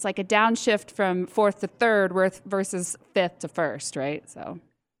 It's like a downshift from fourth to third versus fifth to first, right? So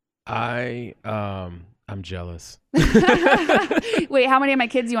I'm jealous. Wait, how many of my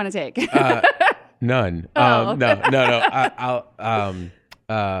kids do you want to take? None. Oh.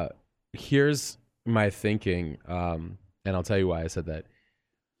 No. Here's my thinking, and I'll tell you why I said that.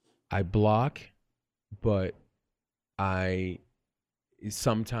 I block, but I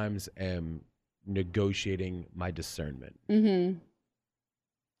sometimes am negotiating my discernment. Mm-hmm.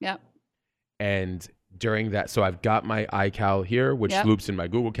 Yep. And during that, so I've got my iCal here, which loops in my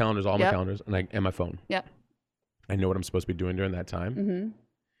Google calendars, all my calendars, and my phone. Yep. I know what I'm supposed to be doing during that time.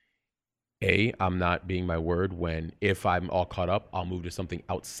 Mm-hmm. I'm not being my word when, if I'm all caught up, I'll move to something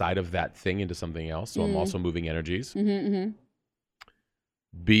outside of that thing into something else. So I'm also moving energies. Mm-hmm.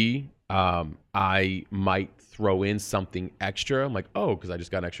 B, I might throw in something extra. I'm like, oh, because I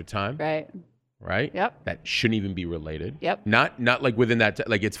just got an extra time. Right? Yep. That shouldn't even be related. Yep. Not like within that,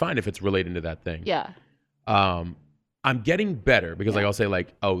 like it's fine if it's related to that thing. Yeah. I'm getting better because like I'll say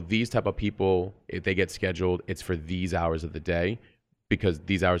like, oh, these type of people, if they get scheduled, it's for these hours of the day because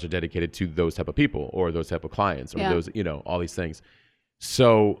these hours are dedicated to those type of people or those type of clients or those, all these things.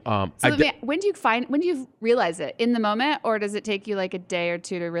 So, when do you realize it? In the moment, or does it take you like a day or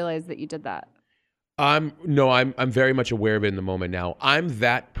two to realize that you did that? I'm very much aware of it in the moment now. I'm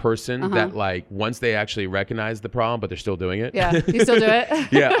that person that like once they actually recognize the problem, but they're still doing it. Yeah, you still do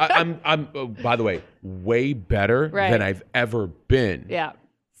it. Yeah, I'm by the way, way better than I've ever been. Yeah,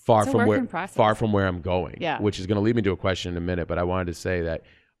 far from where I'm going. Yeah, which is going to lead me to a question in a minute. But I wanted to say that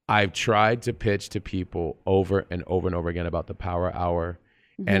I've tried to pitch to people over and over and over again about the Power Hour,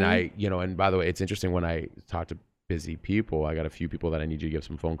 and and by the way, it's interesting when I talk to busy people. I got a few people that I need you to give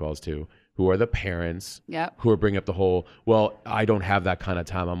some phone calls to, who are the parents, who are bringing up the whole, well, I don't have that kind of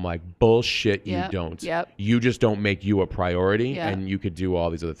time. I'm like, bullshit, you don't. You just don't make you a priority, and you could do all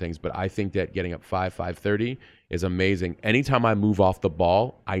these other things. But I think that getting up 5:30 is amazing. Anytime I move off the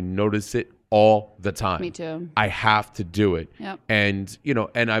ball, I notice it all the time. Me too. I have to do it. And,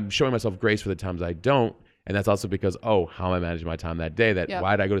 and I'm showing myself grace for the times I don't. And that's also because, how am I managing my time that day?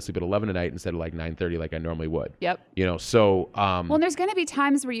 Why did I go to sleep at 11 at night instead of like 9:30 like I normally would? So. Well, and there's going to be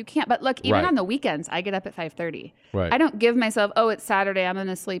times where you can't. But look, even on the weekends, I get up at 5:30. Right. I don't give myself, it's Saturday, I'm going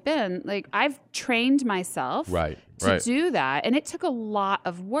to sleep in. Like I've trained myself to do that. And it took a lot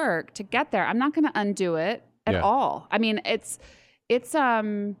of work to get there. I'm not going to undo it at all. I mean, it's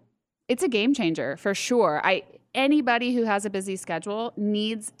a game changer for sure. Anybody who has a busy schedule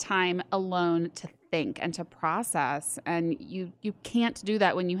needs time alone to think and to process, and you can't do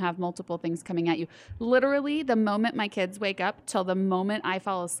that when you have multiple things coming at you. Literally, the moment my kids wake up till the moment I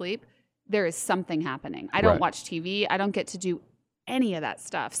fall asleep, there is something happening. I don't watch TV. I don't get to do any of that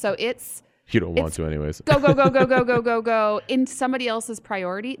stuff. So you don't want to anyways. Go in somebody else's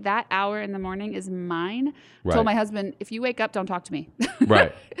priority. That hour in the morning is mine. I told my husband, if you wake up, don't talk to me.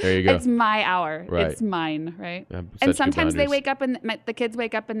 Right. There you go. It's my hour. Right. It's mine. Right. Yeah, and sometimes they wake up and the kids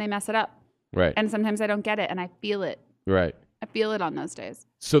wake up and they mess it up. Right. And sometimes I don't get it and I feel it. Right. I feel it on those days.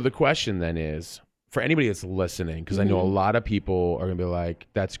 So the question then is, for anybody that's listening, because I know a lot of people are going to be like,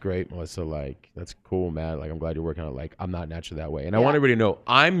 that's great, Melissa. Like, that's cool, man. Like, I'm glad you're working on it. Like, I'm not naturally that way. And I want everybody to know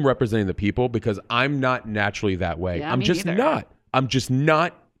I'm representing the people because I'm not naturally that way. Yeah, I'm just not. I'm just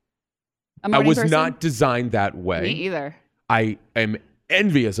not. I was not designed that way. Me either. I am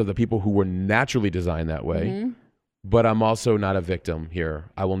envious of the people who were naturally designed that way. But I'm also not a victim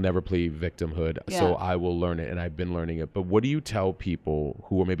here. I will never play victimhood. So I will learn it, and I've been learning it. But what do you tell people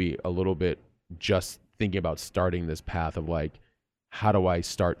who are maybe a little bit just thinking about starting this path of like, how do I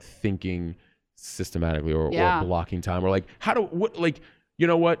start thinking systematically or blocking time, or like,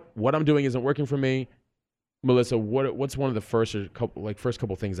 what I'm doing isn't working for me. Melissa, what's one of the first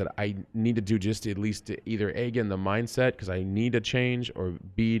couple things that I need to do just to at least to either A, get in the mindset because I need to change, or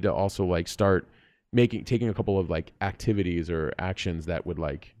B, to also like start taking a couple of like activities or actions that would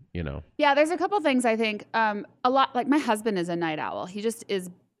like, Yeah, there's a couple things I think. A lot, like my husband is a night owl. He just is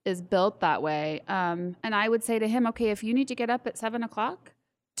built that way. And I would say to him, okay, if you need to get up at 7:00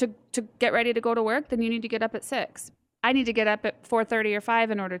 to get ready to go to work, then you need to get up at 6. I need to get up at 4:30 or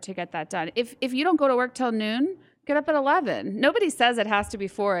 5 in order to get that done. If you don't go to work till noon, Get up at 11. Nobody says it has to be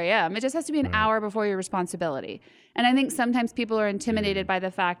 4 a.m. It just has to be an hour before your responsibility. And I think sometimes people are intimidated by the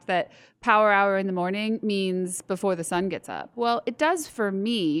fact that power hour in the morning means before the sun gets up. Well, it does for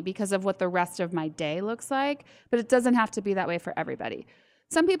me because of what the rest of my day looks like, but it doesn't have to be that way for everybody.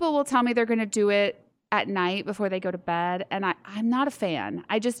 Some people will tell me they're going to do it at night before they go to bed, and I'm not a fan.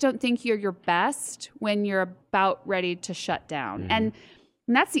 I just don't think you're your best when you're about ready to shut down. And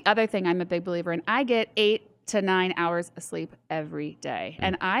that's the other thing I'm a big believer in. I get 8 to 9 hours of sleep every day,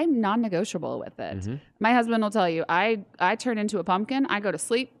 and I'm non-negotiable with it. My husband will tell you, I turn into a pumpkin. I go to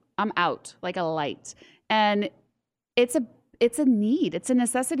sleep. I'm out like a light. And it's a need. It's a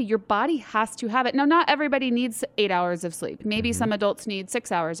necessity. Your body has to have it. Now, not everybody needs 8 hours of sleep. Maybe some adults need 6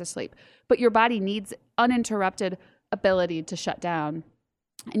 hours of sleep, but your body needs uninterrupted ability to shut down.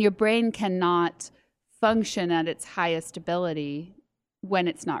 And your brain cannot function at its highest ability when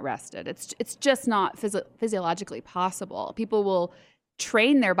it's not rested. It's just not physiologically possible. People will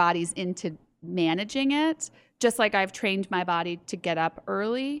train their bodies into managing it, just like I've trained my body to get up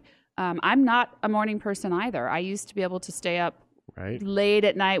early. I'm not a morning person either. I used to be able to stay up late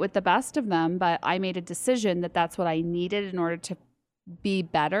at night with the best of them, but I made a decision that that's what I needed in order to be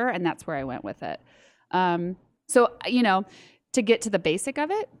better, and that's where I went with it. So, to get to the basic of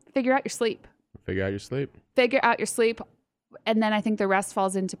it, figure out your sleep. Figure out your sleep. And then I think the rest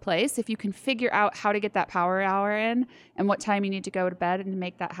falls into place. If you can figure out how to get that power hour in and what time you need to go to bed and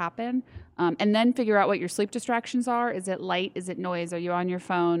make that happen, and then figure out what your sleep distractions are. Is it light? Is it noise? Are you on your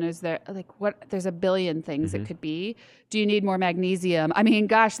phone? Is there there's a billion things it could be. Do you need more magnesium? I mean,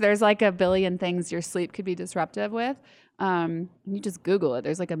 gosh, there's like a billion things your sleep could be disruptive with. You just Google it.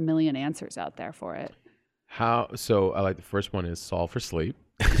 There's like a million answers out there for it. So I like the first one is solve for sleep.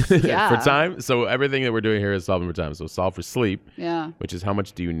 For time. So everything that we're doing here is solving for time. So solve for sleep, which is how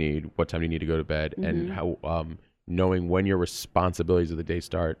much do you need, what time do you need to go to bed, and how knowing when your responsibilities of the day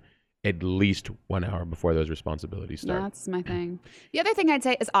start at least 1 hour before those responsibilities start. That's my thing. The other thing I'd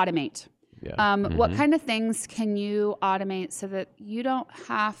say is automate. What kind of things can you automate so that you don't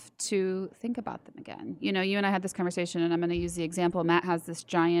have to think about them again? You and I had this conversation, and I'm going to use the example. Matt has this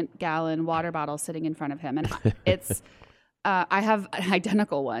giant gallon water bottle sitting in front of him, and it's I have an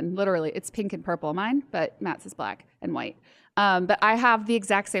identical one. Literally, it's pink and purple, mine, but Matt's is black and white. But I have the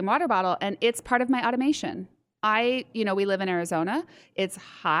exact same water bottle, and it's part of my automation. We live in Arizona. It's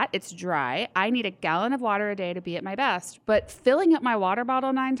hot. It's dry. I need a gallon of water a day to be at my best. But filling up my water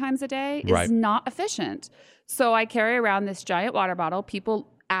bottle 9 times a day is not efficient. So I carry around this giant water bottle. People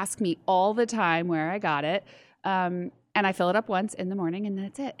ask me all the time where I got it. And I fill it up once in the morning, and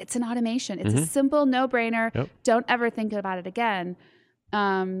that's it. It's an automation. It's a simple no-brainer. Yep. Don't ever think about it again.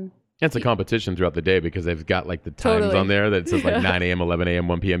 It's a competition throughout the day because they've got like the times on there that says like 9 a.m., 11 a.m.,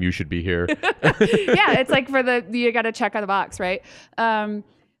 1 p.m. You should be here. It's like you got to check on the box, right?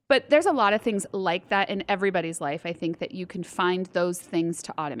 But there's a lot of things like that in everybody's life. I think that you can find those things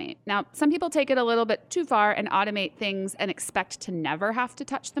to automate. Now, some people take it a little bit too far and automate things and expect to never have to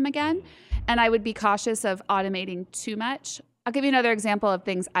touch them again. And I would be cautious of automating too much. I'll give you another example of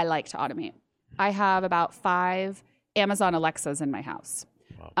things I like to automate. I have about 5 Amazon Alexas in my house.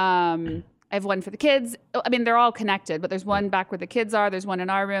 I have one for the kids. I mean, they're all connected, but there's one back where the kids are. There's one in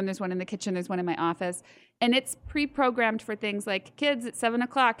our room. There's one in the kitchen. There's one in my office. And it's pre-programmed for things like, kids, at 7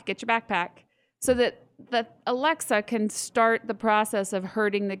 o'clock, get your backpack. So that the Alexa can start the process of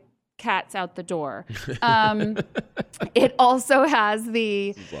herding the cats out the door. It also has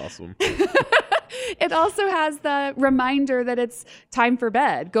the... This is awesome. It also has the reminder that it's time for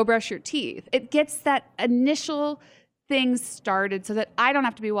bed. Go brush your teeth. It gets that initial things started so that I don't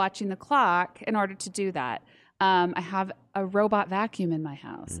have to be watching the clock in order to do that. I have a robot vacuum in my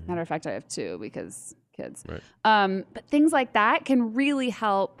house. Matter of fact, I have 2 because kids. Right. But things like that can really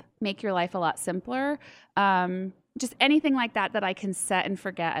help make your life a lot simpler. Just anything like that I can set and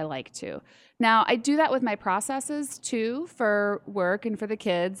forget, I like to. Now, I do that with my processes too, for work and for the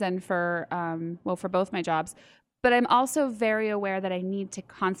kids and for both my jobs. But I'm also very aware that I need to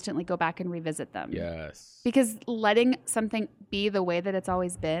constantly go back and revisit them. Yes. Because letting something be the way that it's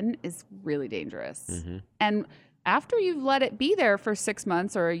always been is really dangerous. And after you've let it be there for 6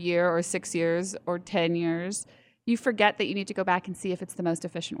 months or a year or 6 years or 10 years, you forget that you need to go back and see if it's the most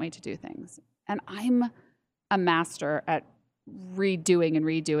efficient way to do things. And I'm a master at redoing and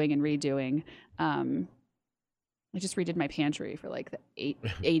redoing and redoing. I just redid my pantry for like the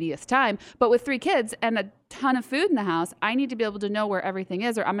 80th time. But with 3 kids and a ton of food in the house, I need to be able to know where everything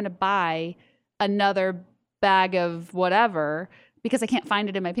is, or I'm going to buy another bag of whatever because I can't find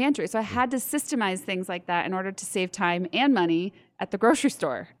it in my pantry. So I had to systemize things like that in order to save time and money at the grocery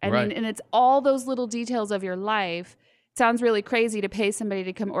store. I mean, and it's all those little details of your life. It sounds really crazy to pay somebody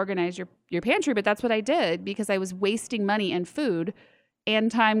to come organize your pantry, but that's what I did because I was wasting money and food and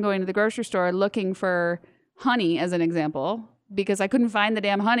time going to the grocery store looking for honey, as an example, because I couldn't find the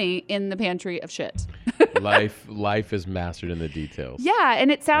damn honey in the pantry of shit. life is mastered in the details. Yeah,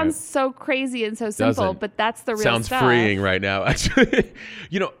 and it sounds so crazy and so simple, but that's the real sounds stuff. Freeing right now, actually.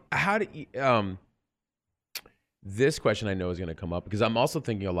 How do you, this question I know is going to come up because I'm also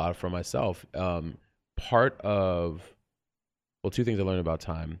thinking a lot for myself. Part of, two things I learned about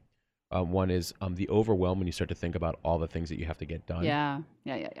time. One is the overwhelm when you start to think about all the things that you have to get done. Yeah.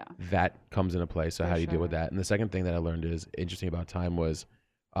 That comes into play. So how do you deal with that? And the second thing that I learned is interesting about time was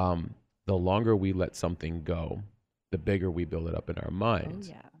the longer we let something go, the bigger we build it up in our minds.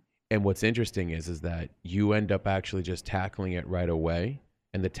 Oh, yeah. And what's interesting is that you end up actually just tackling it right away.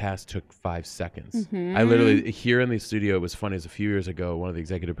 And the task took 5 seconds. Mm-hmm. I literally, here in the studio, it was funny, it was a few years ago, one of the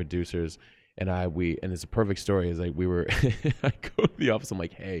executive producers and and it's a perfect story, is like I go to the office, I'm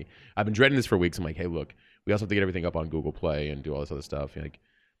like, hey, I've been dreading this for weeks. I'm like, hey, look, we also have to get everything up on Google Play and do all this other stuff. You're like,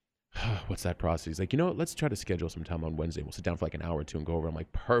 what's that process? He's like, let's try to schedule some time on Wednesday. We'll sit down for like an hour or two and go over. I'm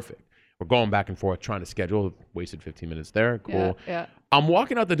like, perfect. We're going back and forth, trying to schedule, wasted 15 minutes there. Cool. Yeah. I'm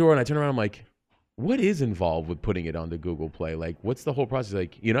walking out the door and I turn around, I'm like, what is involved with putting it onto Google Play? Like, what's the whole process?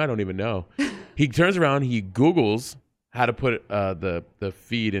 Like, I don't even know. He turns around, he Googles how to put the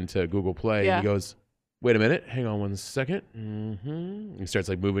feed into Google Play. And he goes, wait a minute, hang on 1 second. Mm-hmm. He starts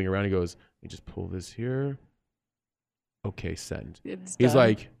like moving around. He goes, let me just pull this here. Okay, send. He's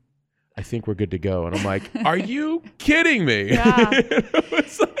like, I think we're good to go. And I'm like, are you kidding me? Yeah.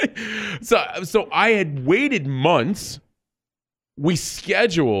 It's like, so I had waited months. We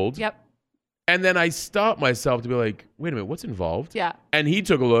scheduled. Yep. And then I stopped myself to be like, wait a minute, what's involved? Yeah. And he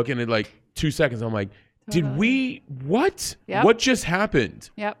took a look and in like 2 seconds, I'm like, did we, what? Yep. What just happened?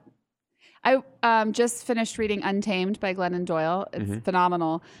 Yep. I just finished reading Untamed by Glennon Doyle. It's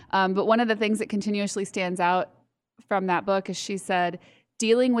phenomenal. But one of the things that continuously stands out from that book is she said,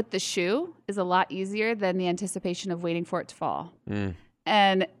 dealing with the shoe is a lot easier than the anticipation of waiting for it to fall. Mm.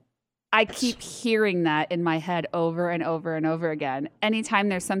 And I keep hearing that in my head over and over and over again. Anytime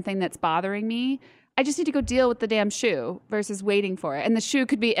there's something that's bothering me, I just need to go deal with the damn shoe versus waiting for it. And the shoe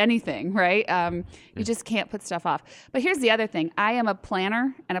could be anything, right? You just can't put stuff off. But here's the other thing. I am a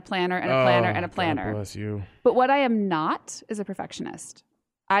planner and a planner and a planner and a planner. God bless you. But what I am not is a perfectionist.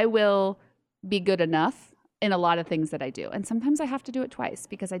 I will be good enough in a lot of things that I do. And sometimes I have to do it twice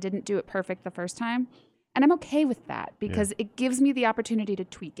because I didn't do it perfect the first time. And I'm okay with that because it gives me the opportunity to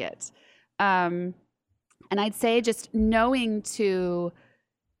tweak it. And I'd say just knowing to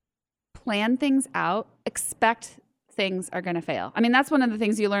plan things out, expect things are going to fail. I mean, that's one of the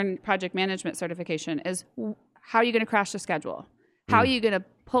things you learn in project management certification is how are you going to crash the schedule? How are you going to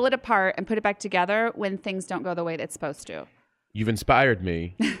pull it apart and put it back together when things don't go the way it's supposed to? You've inspired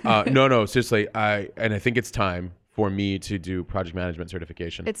me. No, seriously. I think it's time for me to do project management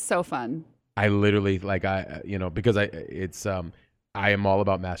certification. It's so fun. I literally because I am all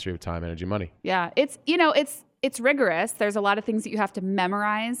about mastery of time, energy, money. Yeah. It's rigorous. There's a lot of things that you have to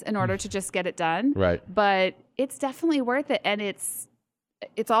memorize in order to just get it done. Right. But it's definitely worth it. And it's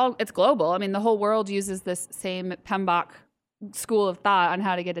global. I mean, the whole world uses this same PMBOK school of thought on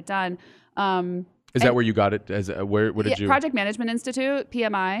how to get it done. Is that where you got it? What did you? Project Management Institute,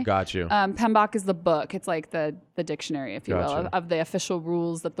 PMI. Got you. PMBOK is the book. It's like the dictionary, if you Gotcha. will, of the official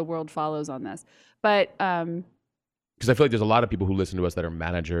rules that the world follows on this. But because I feel like there's a lot of people who listen to us that are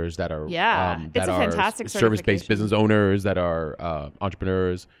managers, that are it's a fantastic service-based business owners, that are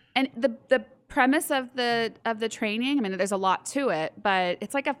entrepreneurs. And the premise of the training, I mean, there's a lot to it, but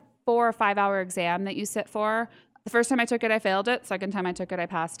it's like a 4 or 5 hour exam that you sit for. The first time I took it, I failed it. Second time I took it, I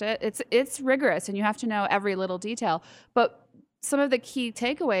passed it. It's rigorous, and you have to know every little detail. But some of the key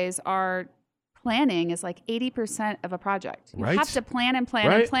takeaways are planning is like 80% of a project. You have to plan and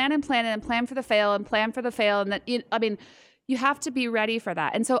plan and plan and plan and plan for the fail and plan for the fail. And you have to be ready for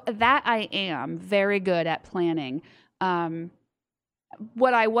that. And so that I am very good at planning.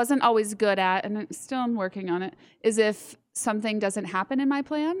 What I wasn't always good at, and still I'm working on it, is if something doesn't happen in my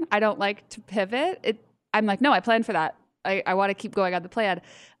plan, I don't like to pivot. I'm like, no, I planned for that. I want to keep going on the plan.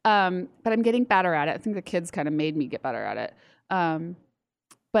 But I'm getting better at it. I think the kids kind of made me get better at it.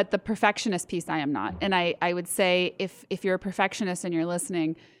 But the perfectionist piece, I am not. And I would say if you're a perfectionist and you're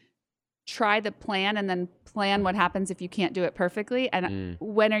listening, try the plan and then plan what happens if you can't do it perfectly. And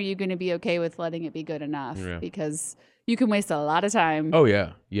when are you going to be okay with letting it be good enough? Yeah. Because you can waste a lot of time. Oh,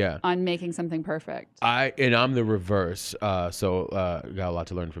 yeah. On making something perfect. I'm the reverse. So got a lot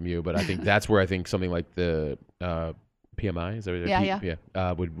to learn from you. But I think that's where I think something like the PMI, is that what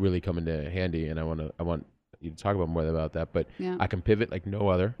Yeah. would really come into handy, and I want you to talk about more about that. But Yeah. I can pivot like no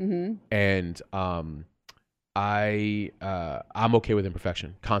other, and I'm okay with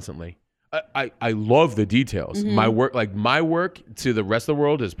imperfection constantly. I love the details. My work to the rest of the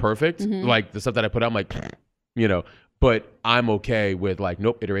world is perfect. Like the stuff that I put out, I'm like, but I'm okay with like,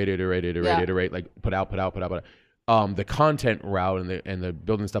 nope, iterate, like put out. The content route and the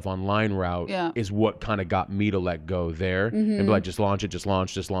building stuff online route is what kind of got me to let go there and be like, just launch,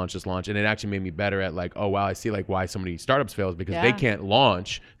 and it actually made me better at like, oh wow, I see like why so many startups fail is because they can't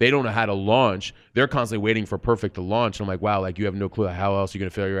launch, they don't know how to launch, they're constantly waiting for perfect to launch. And I'm like, wow, like you have no clue how else you're gonna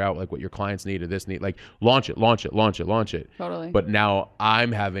figure out like what your clients need or this need, like launch it. Totally. But now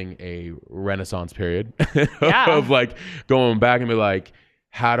I'm having a renaissance period of like going back and be like,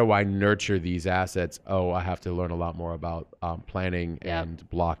 how do I nurture these assets? Oh, I have to learn a lot more about planning and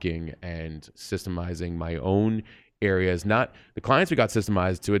blocking and systemizing my own areas. Not the clients we got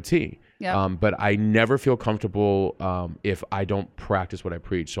systemized to a T, but I never feel comfortable if I don't practice what I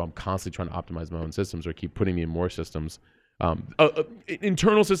preach. So I'm constantly trying to optimize my own systems or keep putting me in more systems,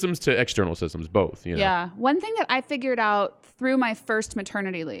 internal systems to external systems, both. Yeah. One thing that I figured out through my first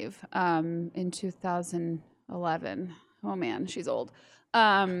maternity leave in 2011. Oh man, she's old.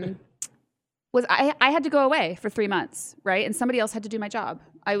 Was I had to go away for 3 months, right? And somebody else had to do my job.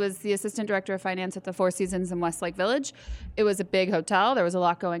 I was the assistant director of finance at the Four Seasons in Westlake Village. It was a big hotel. There was a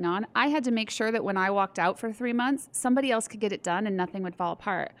lot going on. I had to make sure that when I walked out for 3 months, somebody else could get it done and nothing would fall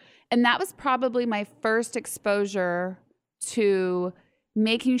apart. And that was probably my first exposure to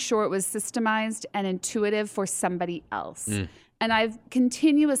making sure it was systemized and intuitive for somebody else. And I've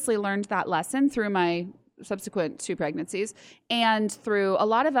continuously learned that lesson through my subsequent 2 pregnancies and through a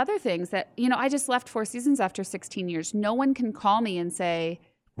lot of other things that, I just left Four Seasons after 16 years. No one can call me and say,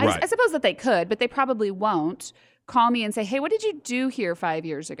 I suppose that they could, but they probably won't call me and say, hey, what did you do here 5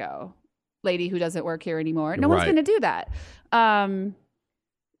 years ago? Lady who doesn't work here anymore. No one's going to do that.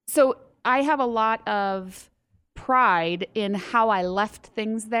 So I have a lot of pride in how I left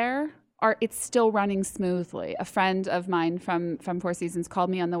things there. It's still running smoothly. A friend of mine from Four Seasons called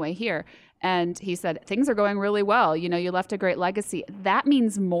me on the way here, and he said, things are going really well. You left a great legacy. That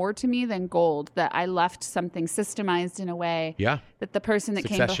means more to me than gold, that I left something systemized in a way that the person that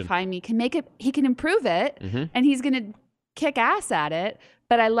came behind me can make it, he can improve it, and he's going to kick ass at it,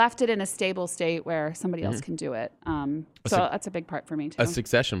 but I left it in a stable state where somebody else can do it. So that's a big part for me too. A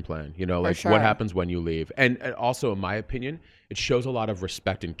succession plan, like what happens when you leave. And also, in my opinion, it shows a lot of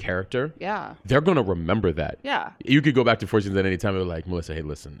respect and character. Yeah. They're going to remember that. Yeah. You could go back to Four Seasons at any time and be like, Melissa, hey,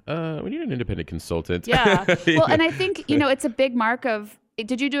 listen, we need an independent consultant. Yeah. Well, and I think, it's a big mark of,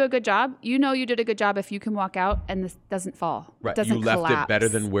 did you do a good job? You did a good job if you can walk out and this doesn't fall. Right. It doesn't you left collapse. it better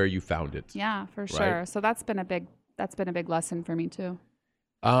than where you found it. Yeah, for sure. Right? So that's been a big lesson for me too.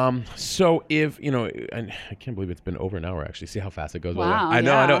 So if, and I can't believe it's been over an hour actually. See how fast it goes. Wow, I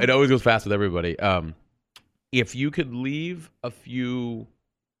know. It always goes fast with everybody. If you could leave a few,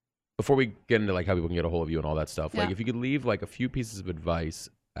 before we get into like how people can get a hold of you and all that stuff, like if you could leave like a few pieces of advice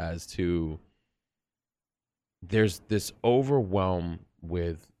as to, there's this overwhelm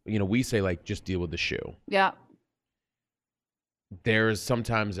with, we say like, just deal with the shoe. Yeah. There's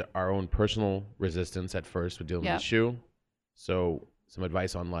sometimes our own personal resistance at first with dealing with the shoe. So some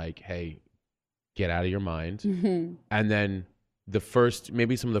advice on like, hey, get out of your mind. And then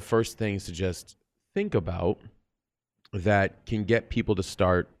maybe some of the first things to just think about that can get people to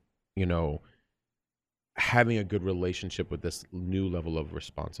start, having a good relationship with this new level of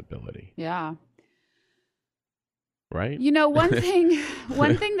responsibility. Yeah. Right? One thing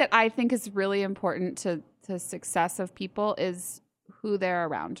that I think is really important to success of people is who they're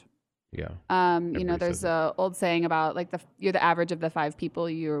around. Yeah. There's a old saying about like you're the average of the 5 people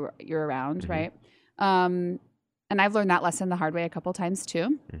you're around, right? And I've learned that lesson the hard way a couple times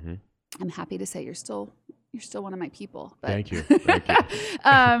too. I'm happy to say you're still one of my people. But. Thank you.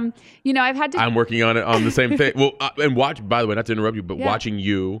 I've had to. I'm working on it on the same thing. Well, and watch. By the way, not to interrupt you, but watching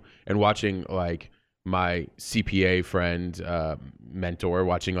you and watching like my CPA friend, mentor,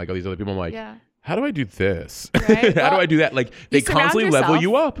 watching like all these other people, I'm like. Yeah. How do I do this? Right? How do I do that? Like they constantly level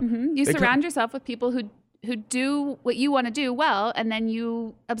you up. You surround yourself with people who do what you want to do well, and then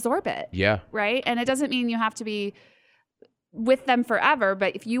you absorb it. Yeah. Right? And it doesn't mean you have to be with them forever,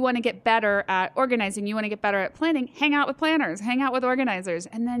 but if you want to get better at organizing, you want to get better at planning, hang out with planners, hang out with organizers,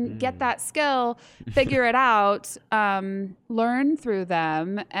 and then get that skill, figure it out, learn through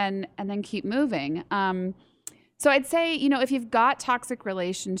them, and then keep moving. So I'd say, if you've got toxic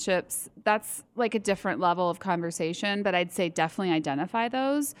relationships, that's like a different level of conversation, but I'd say definitely identify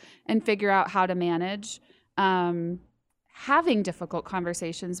those and figure out how to manage. having difficult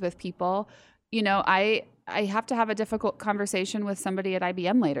conversations with people. You know, I have to have a difficult conversation with somebody at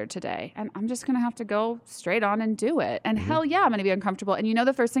IBM later today, and I'm just going to have to go straight on and do it. And hell yeah, I'm going to be uncomfortable. And you know,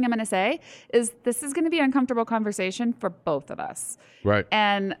 the first thing I'm going to say is this is going to be an uncomfortable conversation for both of us. Right.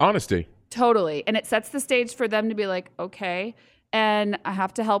 And honesty. Totally. And it sets the stage for them to be like, okay. And I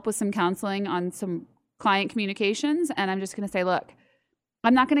have to help with some counseling on some client communications. And I'm just going to say, look,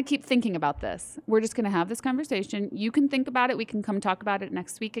 I'm not going to keep thinking about this. We're just going to have this conversation. You can think about it. We can come talk about it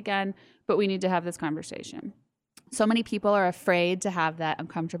next week again, but we need to have this conversation. So many people are afraid to have that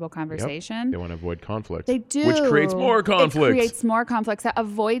uncomfortable conversation. Yep. They want to avoid conflict. They do. Which creates more conflict. It creates more conflicts. That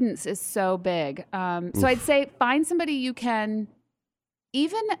avoidance is so big. So I'd say find somebody you can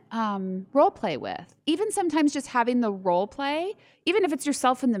even role play with. Even sometimes just having the role play, even if it's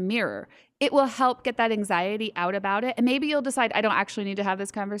yourself in the mirror, it will help get that anxiety out about it. And maybe you'll decide, I don't actually need to have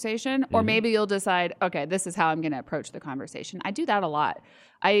this conversation. Or maybe you'll decide, okay, this is how I'm going to approach the conversation. I do that a lot.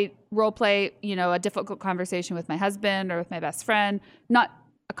 I role play, you know, a difficult conversation with my husband or with my best friend. Not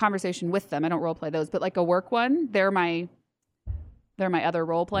a conversation with them. I don't role play those, but like a work one. They're my other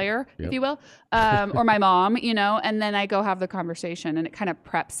role player, if you will, or my mom, you know, and then I go have the conversation and it kind of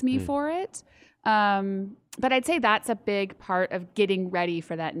preps me for it. But I'd say that's a big part of getting ready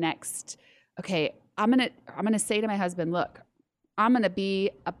for that next, okay, I'm going to say to my husband, look, I'm going to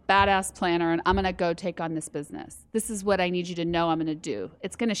be a badass planner and I'm going to go take on this business. This is what I need you to know I'm going to do.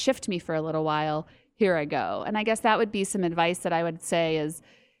 It's going to shift me for a little while. Here I go. And I guess that would be some advice that I would say is,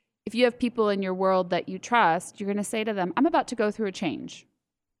 if you have people in your world that you trust, you're going to say to them, I'm about to go through a change,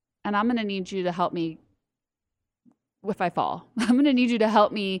 and I'm going to need you to help me if I fall. I'm going to need you to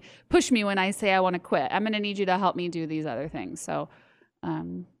help me, push me when I say I want to quit. I'm going to need you to help me do these other things. So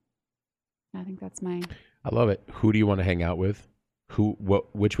I think that's my... I love it. Who do you want to hang out with?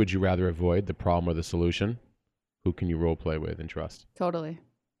 Which would you rather avoid, the problem or the solution? Who can you role play with and trust? Totally.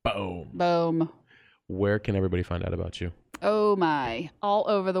 Boom. Where can everybody find out about you? Oh my, all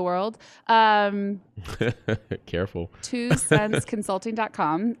over the world. Careful.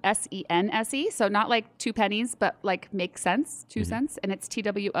 2centsconsulting.com, SENSE. So not like 2 pennies, but like make sense, 2 cents. And it's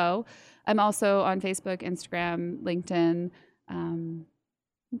TWO. I'm also on Facebook, Instagram, LinkedIn.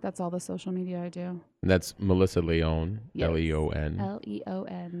 That's all the social media I do. And that's Melissa Leon, Yes. Leon.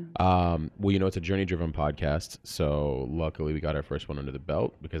 Leon. Well, you know, it's a journey-driven podcast, so luckily we got our first one under the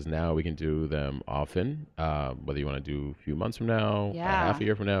belt because now we can do them often, whether you want to do a few months from now, half a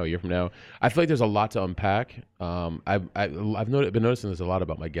year from now, a year from now. I feel like there's a lot to unpack. I've been noticing this a lot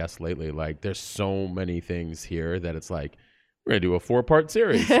about my guests lately. Like, there's so many things here that it's like, we're going to do a 4-part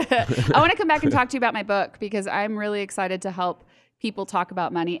series. I want to come back and talk to you about my book because I'm really excited to help people talk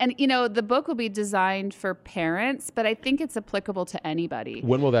about money. And, you know, the book will be designed for parents, but I think it's applicable to anybody.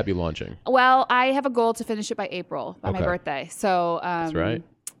 When will that be launching? Well, I have a goal to finish it by April, by my birthday. So, that's right.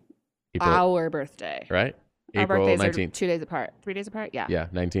 Our birthday. Right? Our April birthdays 19th. are 2 days apart. 3 days apart? Yeah. Yeah,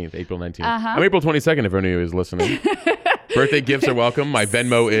 19th, April 19th. Uh-huh. I'm April 22nd if any of you is listening. Birthday gifts are welcome. My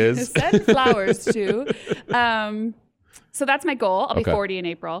Venmo is. Send flowers too. So that's my goal. I'll be 40 in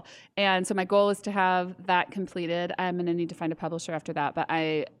April. And so my goal is to have that completed. I'm going to need to find a publisher after that. But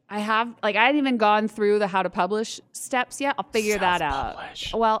I hadn't even gone through the how to publish steps yet. I'll figure that out.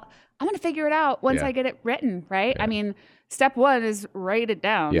 Well, I'm going to figure it out once I get it written, right? Yeah. I mean, step 1 is write it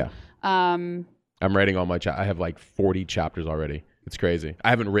down. Yeah. I'm writing all my I have like 40 chapters already. It's crazy.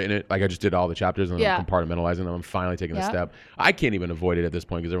 I haven't written it. Like, I just did all the chapters and then I'm compartmentalizing them. I'm finally taking the step. I can't even avoid it at this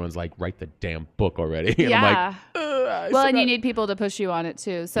point because everyone's like, write the damn book already. And I'm like, well, and you need people to push you on it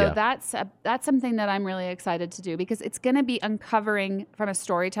too. So that's something that I'm really excited to do because it's going to be uncovering from a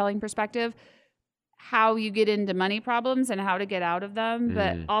storytelling perspective how you get into money problems and how to get out of them,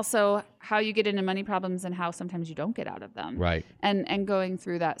 but also how you get into money problems and how sometimes you don't get out of them. Right. And going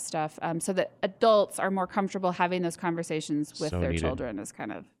through that stuff so that adults are more comfortable having those conversations with their children is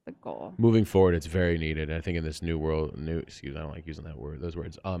kind of the goal. Moving forward, it's very needed. And I think in this new world, I don't like using those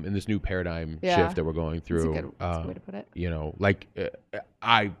words. In this new paradigm shift that we're going through, that's a good way to put it. You know, like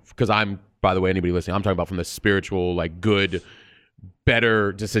because I'm, by the way, anybody listening, I'm talking about from the spiritual, like good,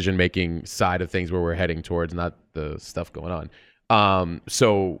 better decision-making side of things where we're heading towards, not the stuff going on.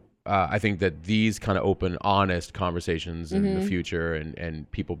 So I think that these kind of open, honest conversations in the future and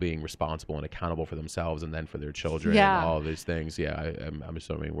people being responsible and accountable for themselves and then for their children and all of these things. Yeah, I'm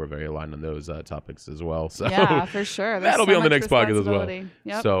assuming we're very aligned on those topics as well. So yeah, for sure. That'll be on the next podcast as well.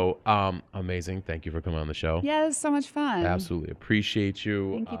 Yep. So amazing. Thank you for coming on the show. Yeah, it was so much fun. Absolutely. Appreciate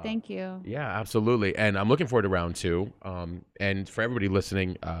you. Thank you. Yeah, absolutely. And I'm looking forward to round 2. And for everybody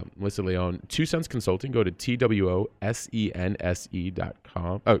listening, Melissa Leon, 2 Cents Consulting, go to TWOSENSE.com.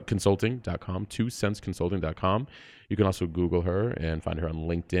 twocentsconsulting.com, twocentsconsulting.com. You can also Google her and find her on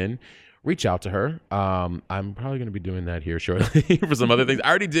LinkedIn. Reach out to her. I'm probably going to be doing that here shortly for some other things. I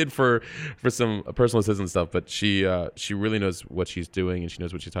already did for some personal assistant stuff, but she really knows what she's doing and she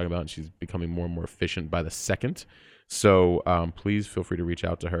knows what she's talking about, and she's becoming more and more efficient by the second. So please feel free to reach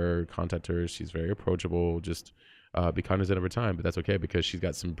out to her, contact her. She's very approachable. Just be cognizant of her time, but that's okay because she's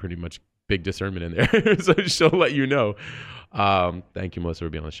got some pretty much big discernment in there. So she'll let you know. Thank you, Melissa, for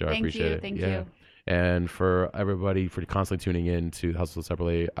being on the show. I appreciate it. Thank you. And for everybody for constantly tuning in to Hustle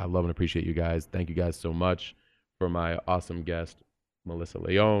Separately, I love and appreciate you guys. Thank you guys so much. For my awesome guest, Melissa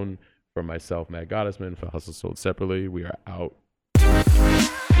Leon, for myself, Matt Gottesman, for Hustle Sold Separately, we are out.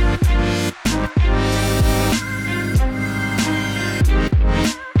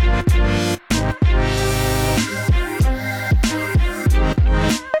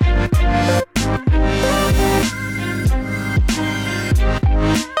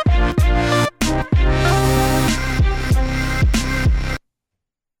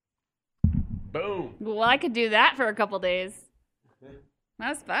 Boom. Well, I could do that for a couple days. That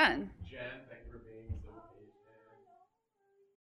was fun. Jen.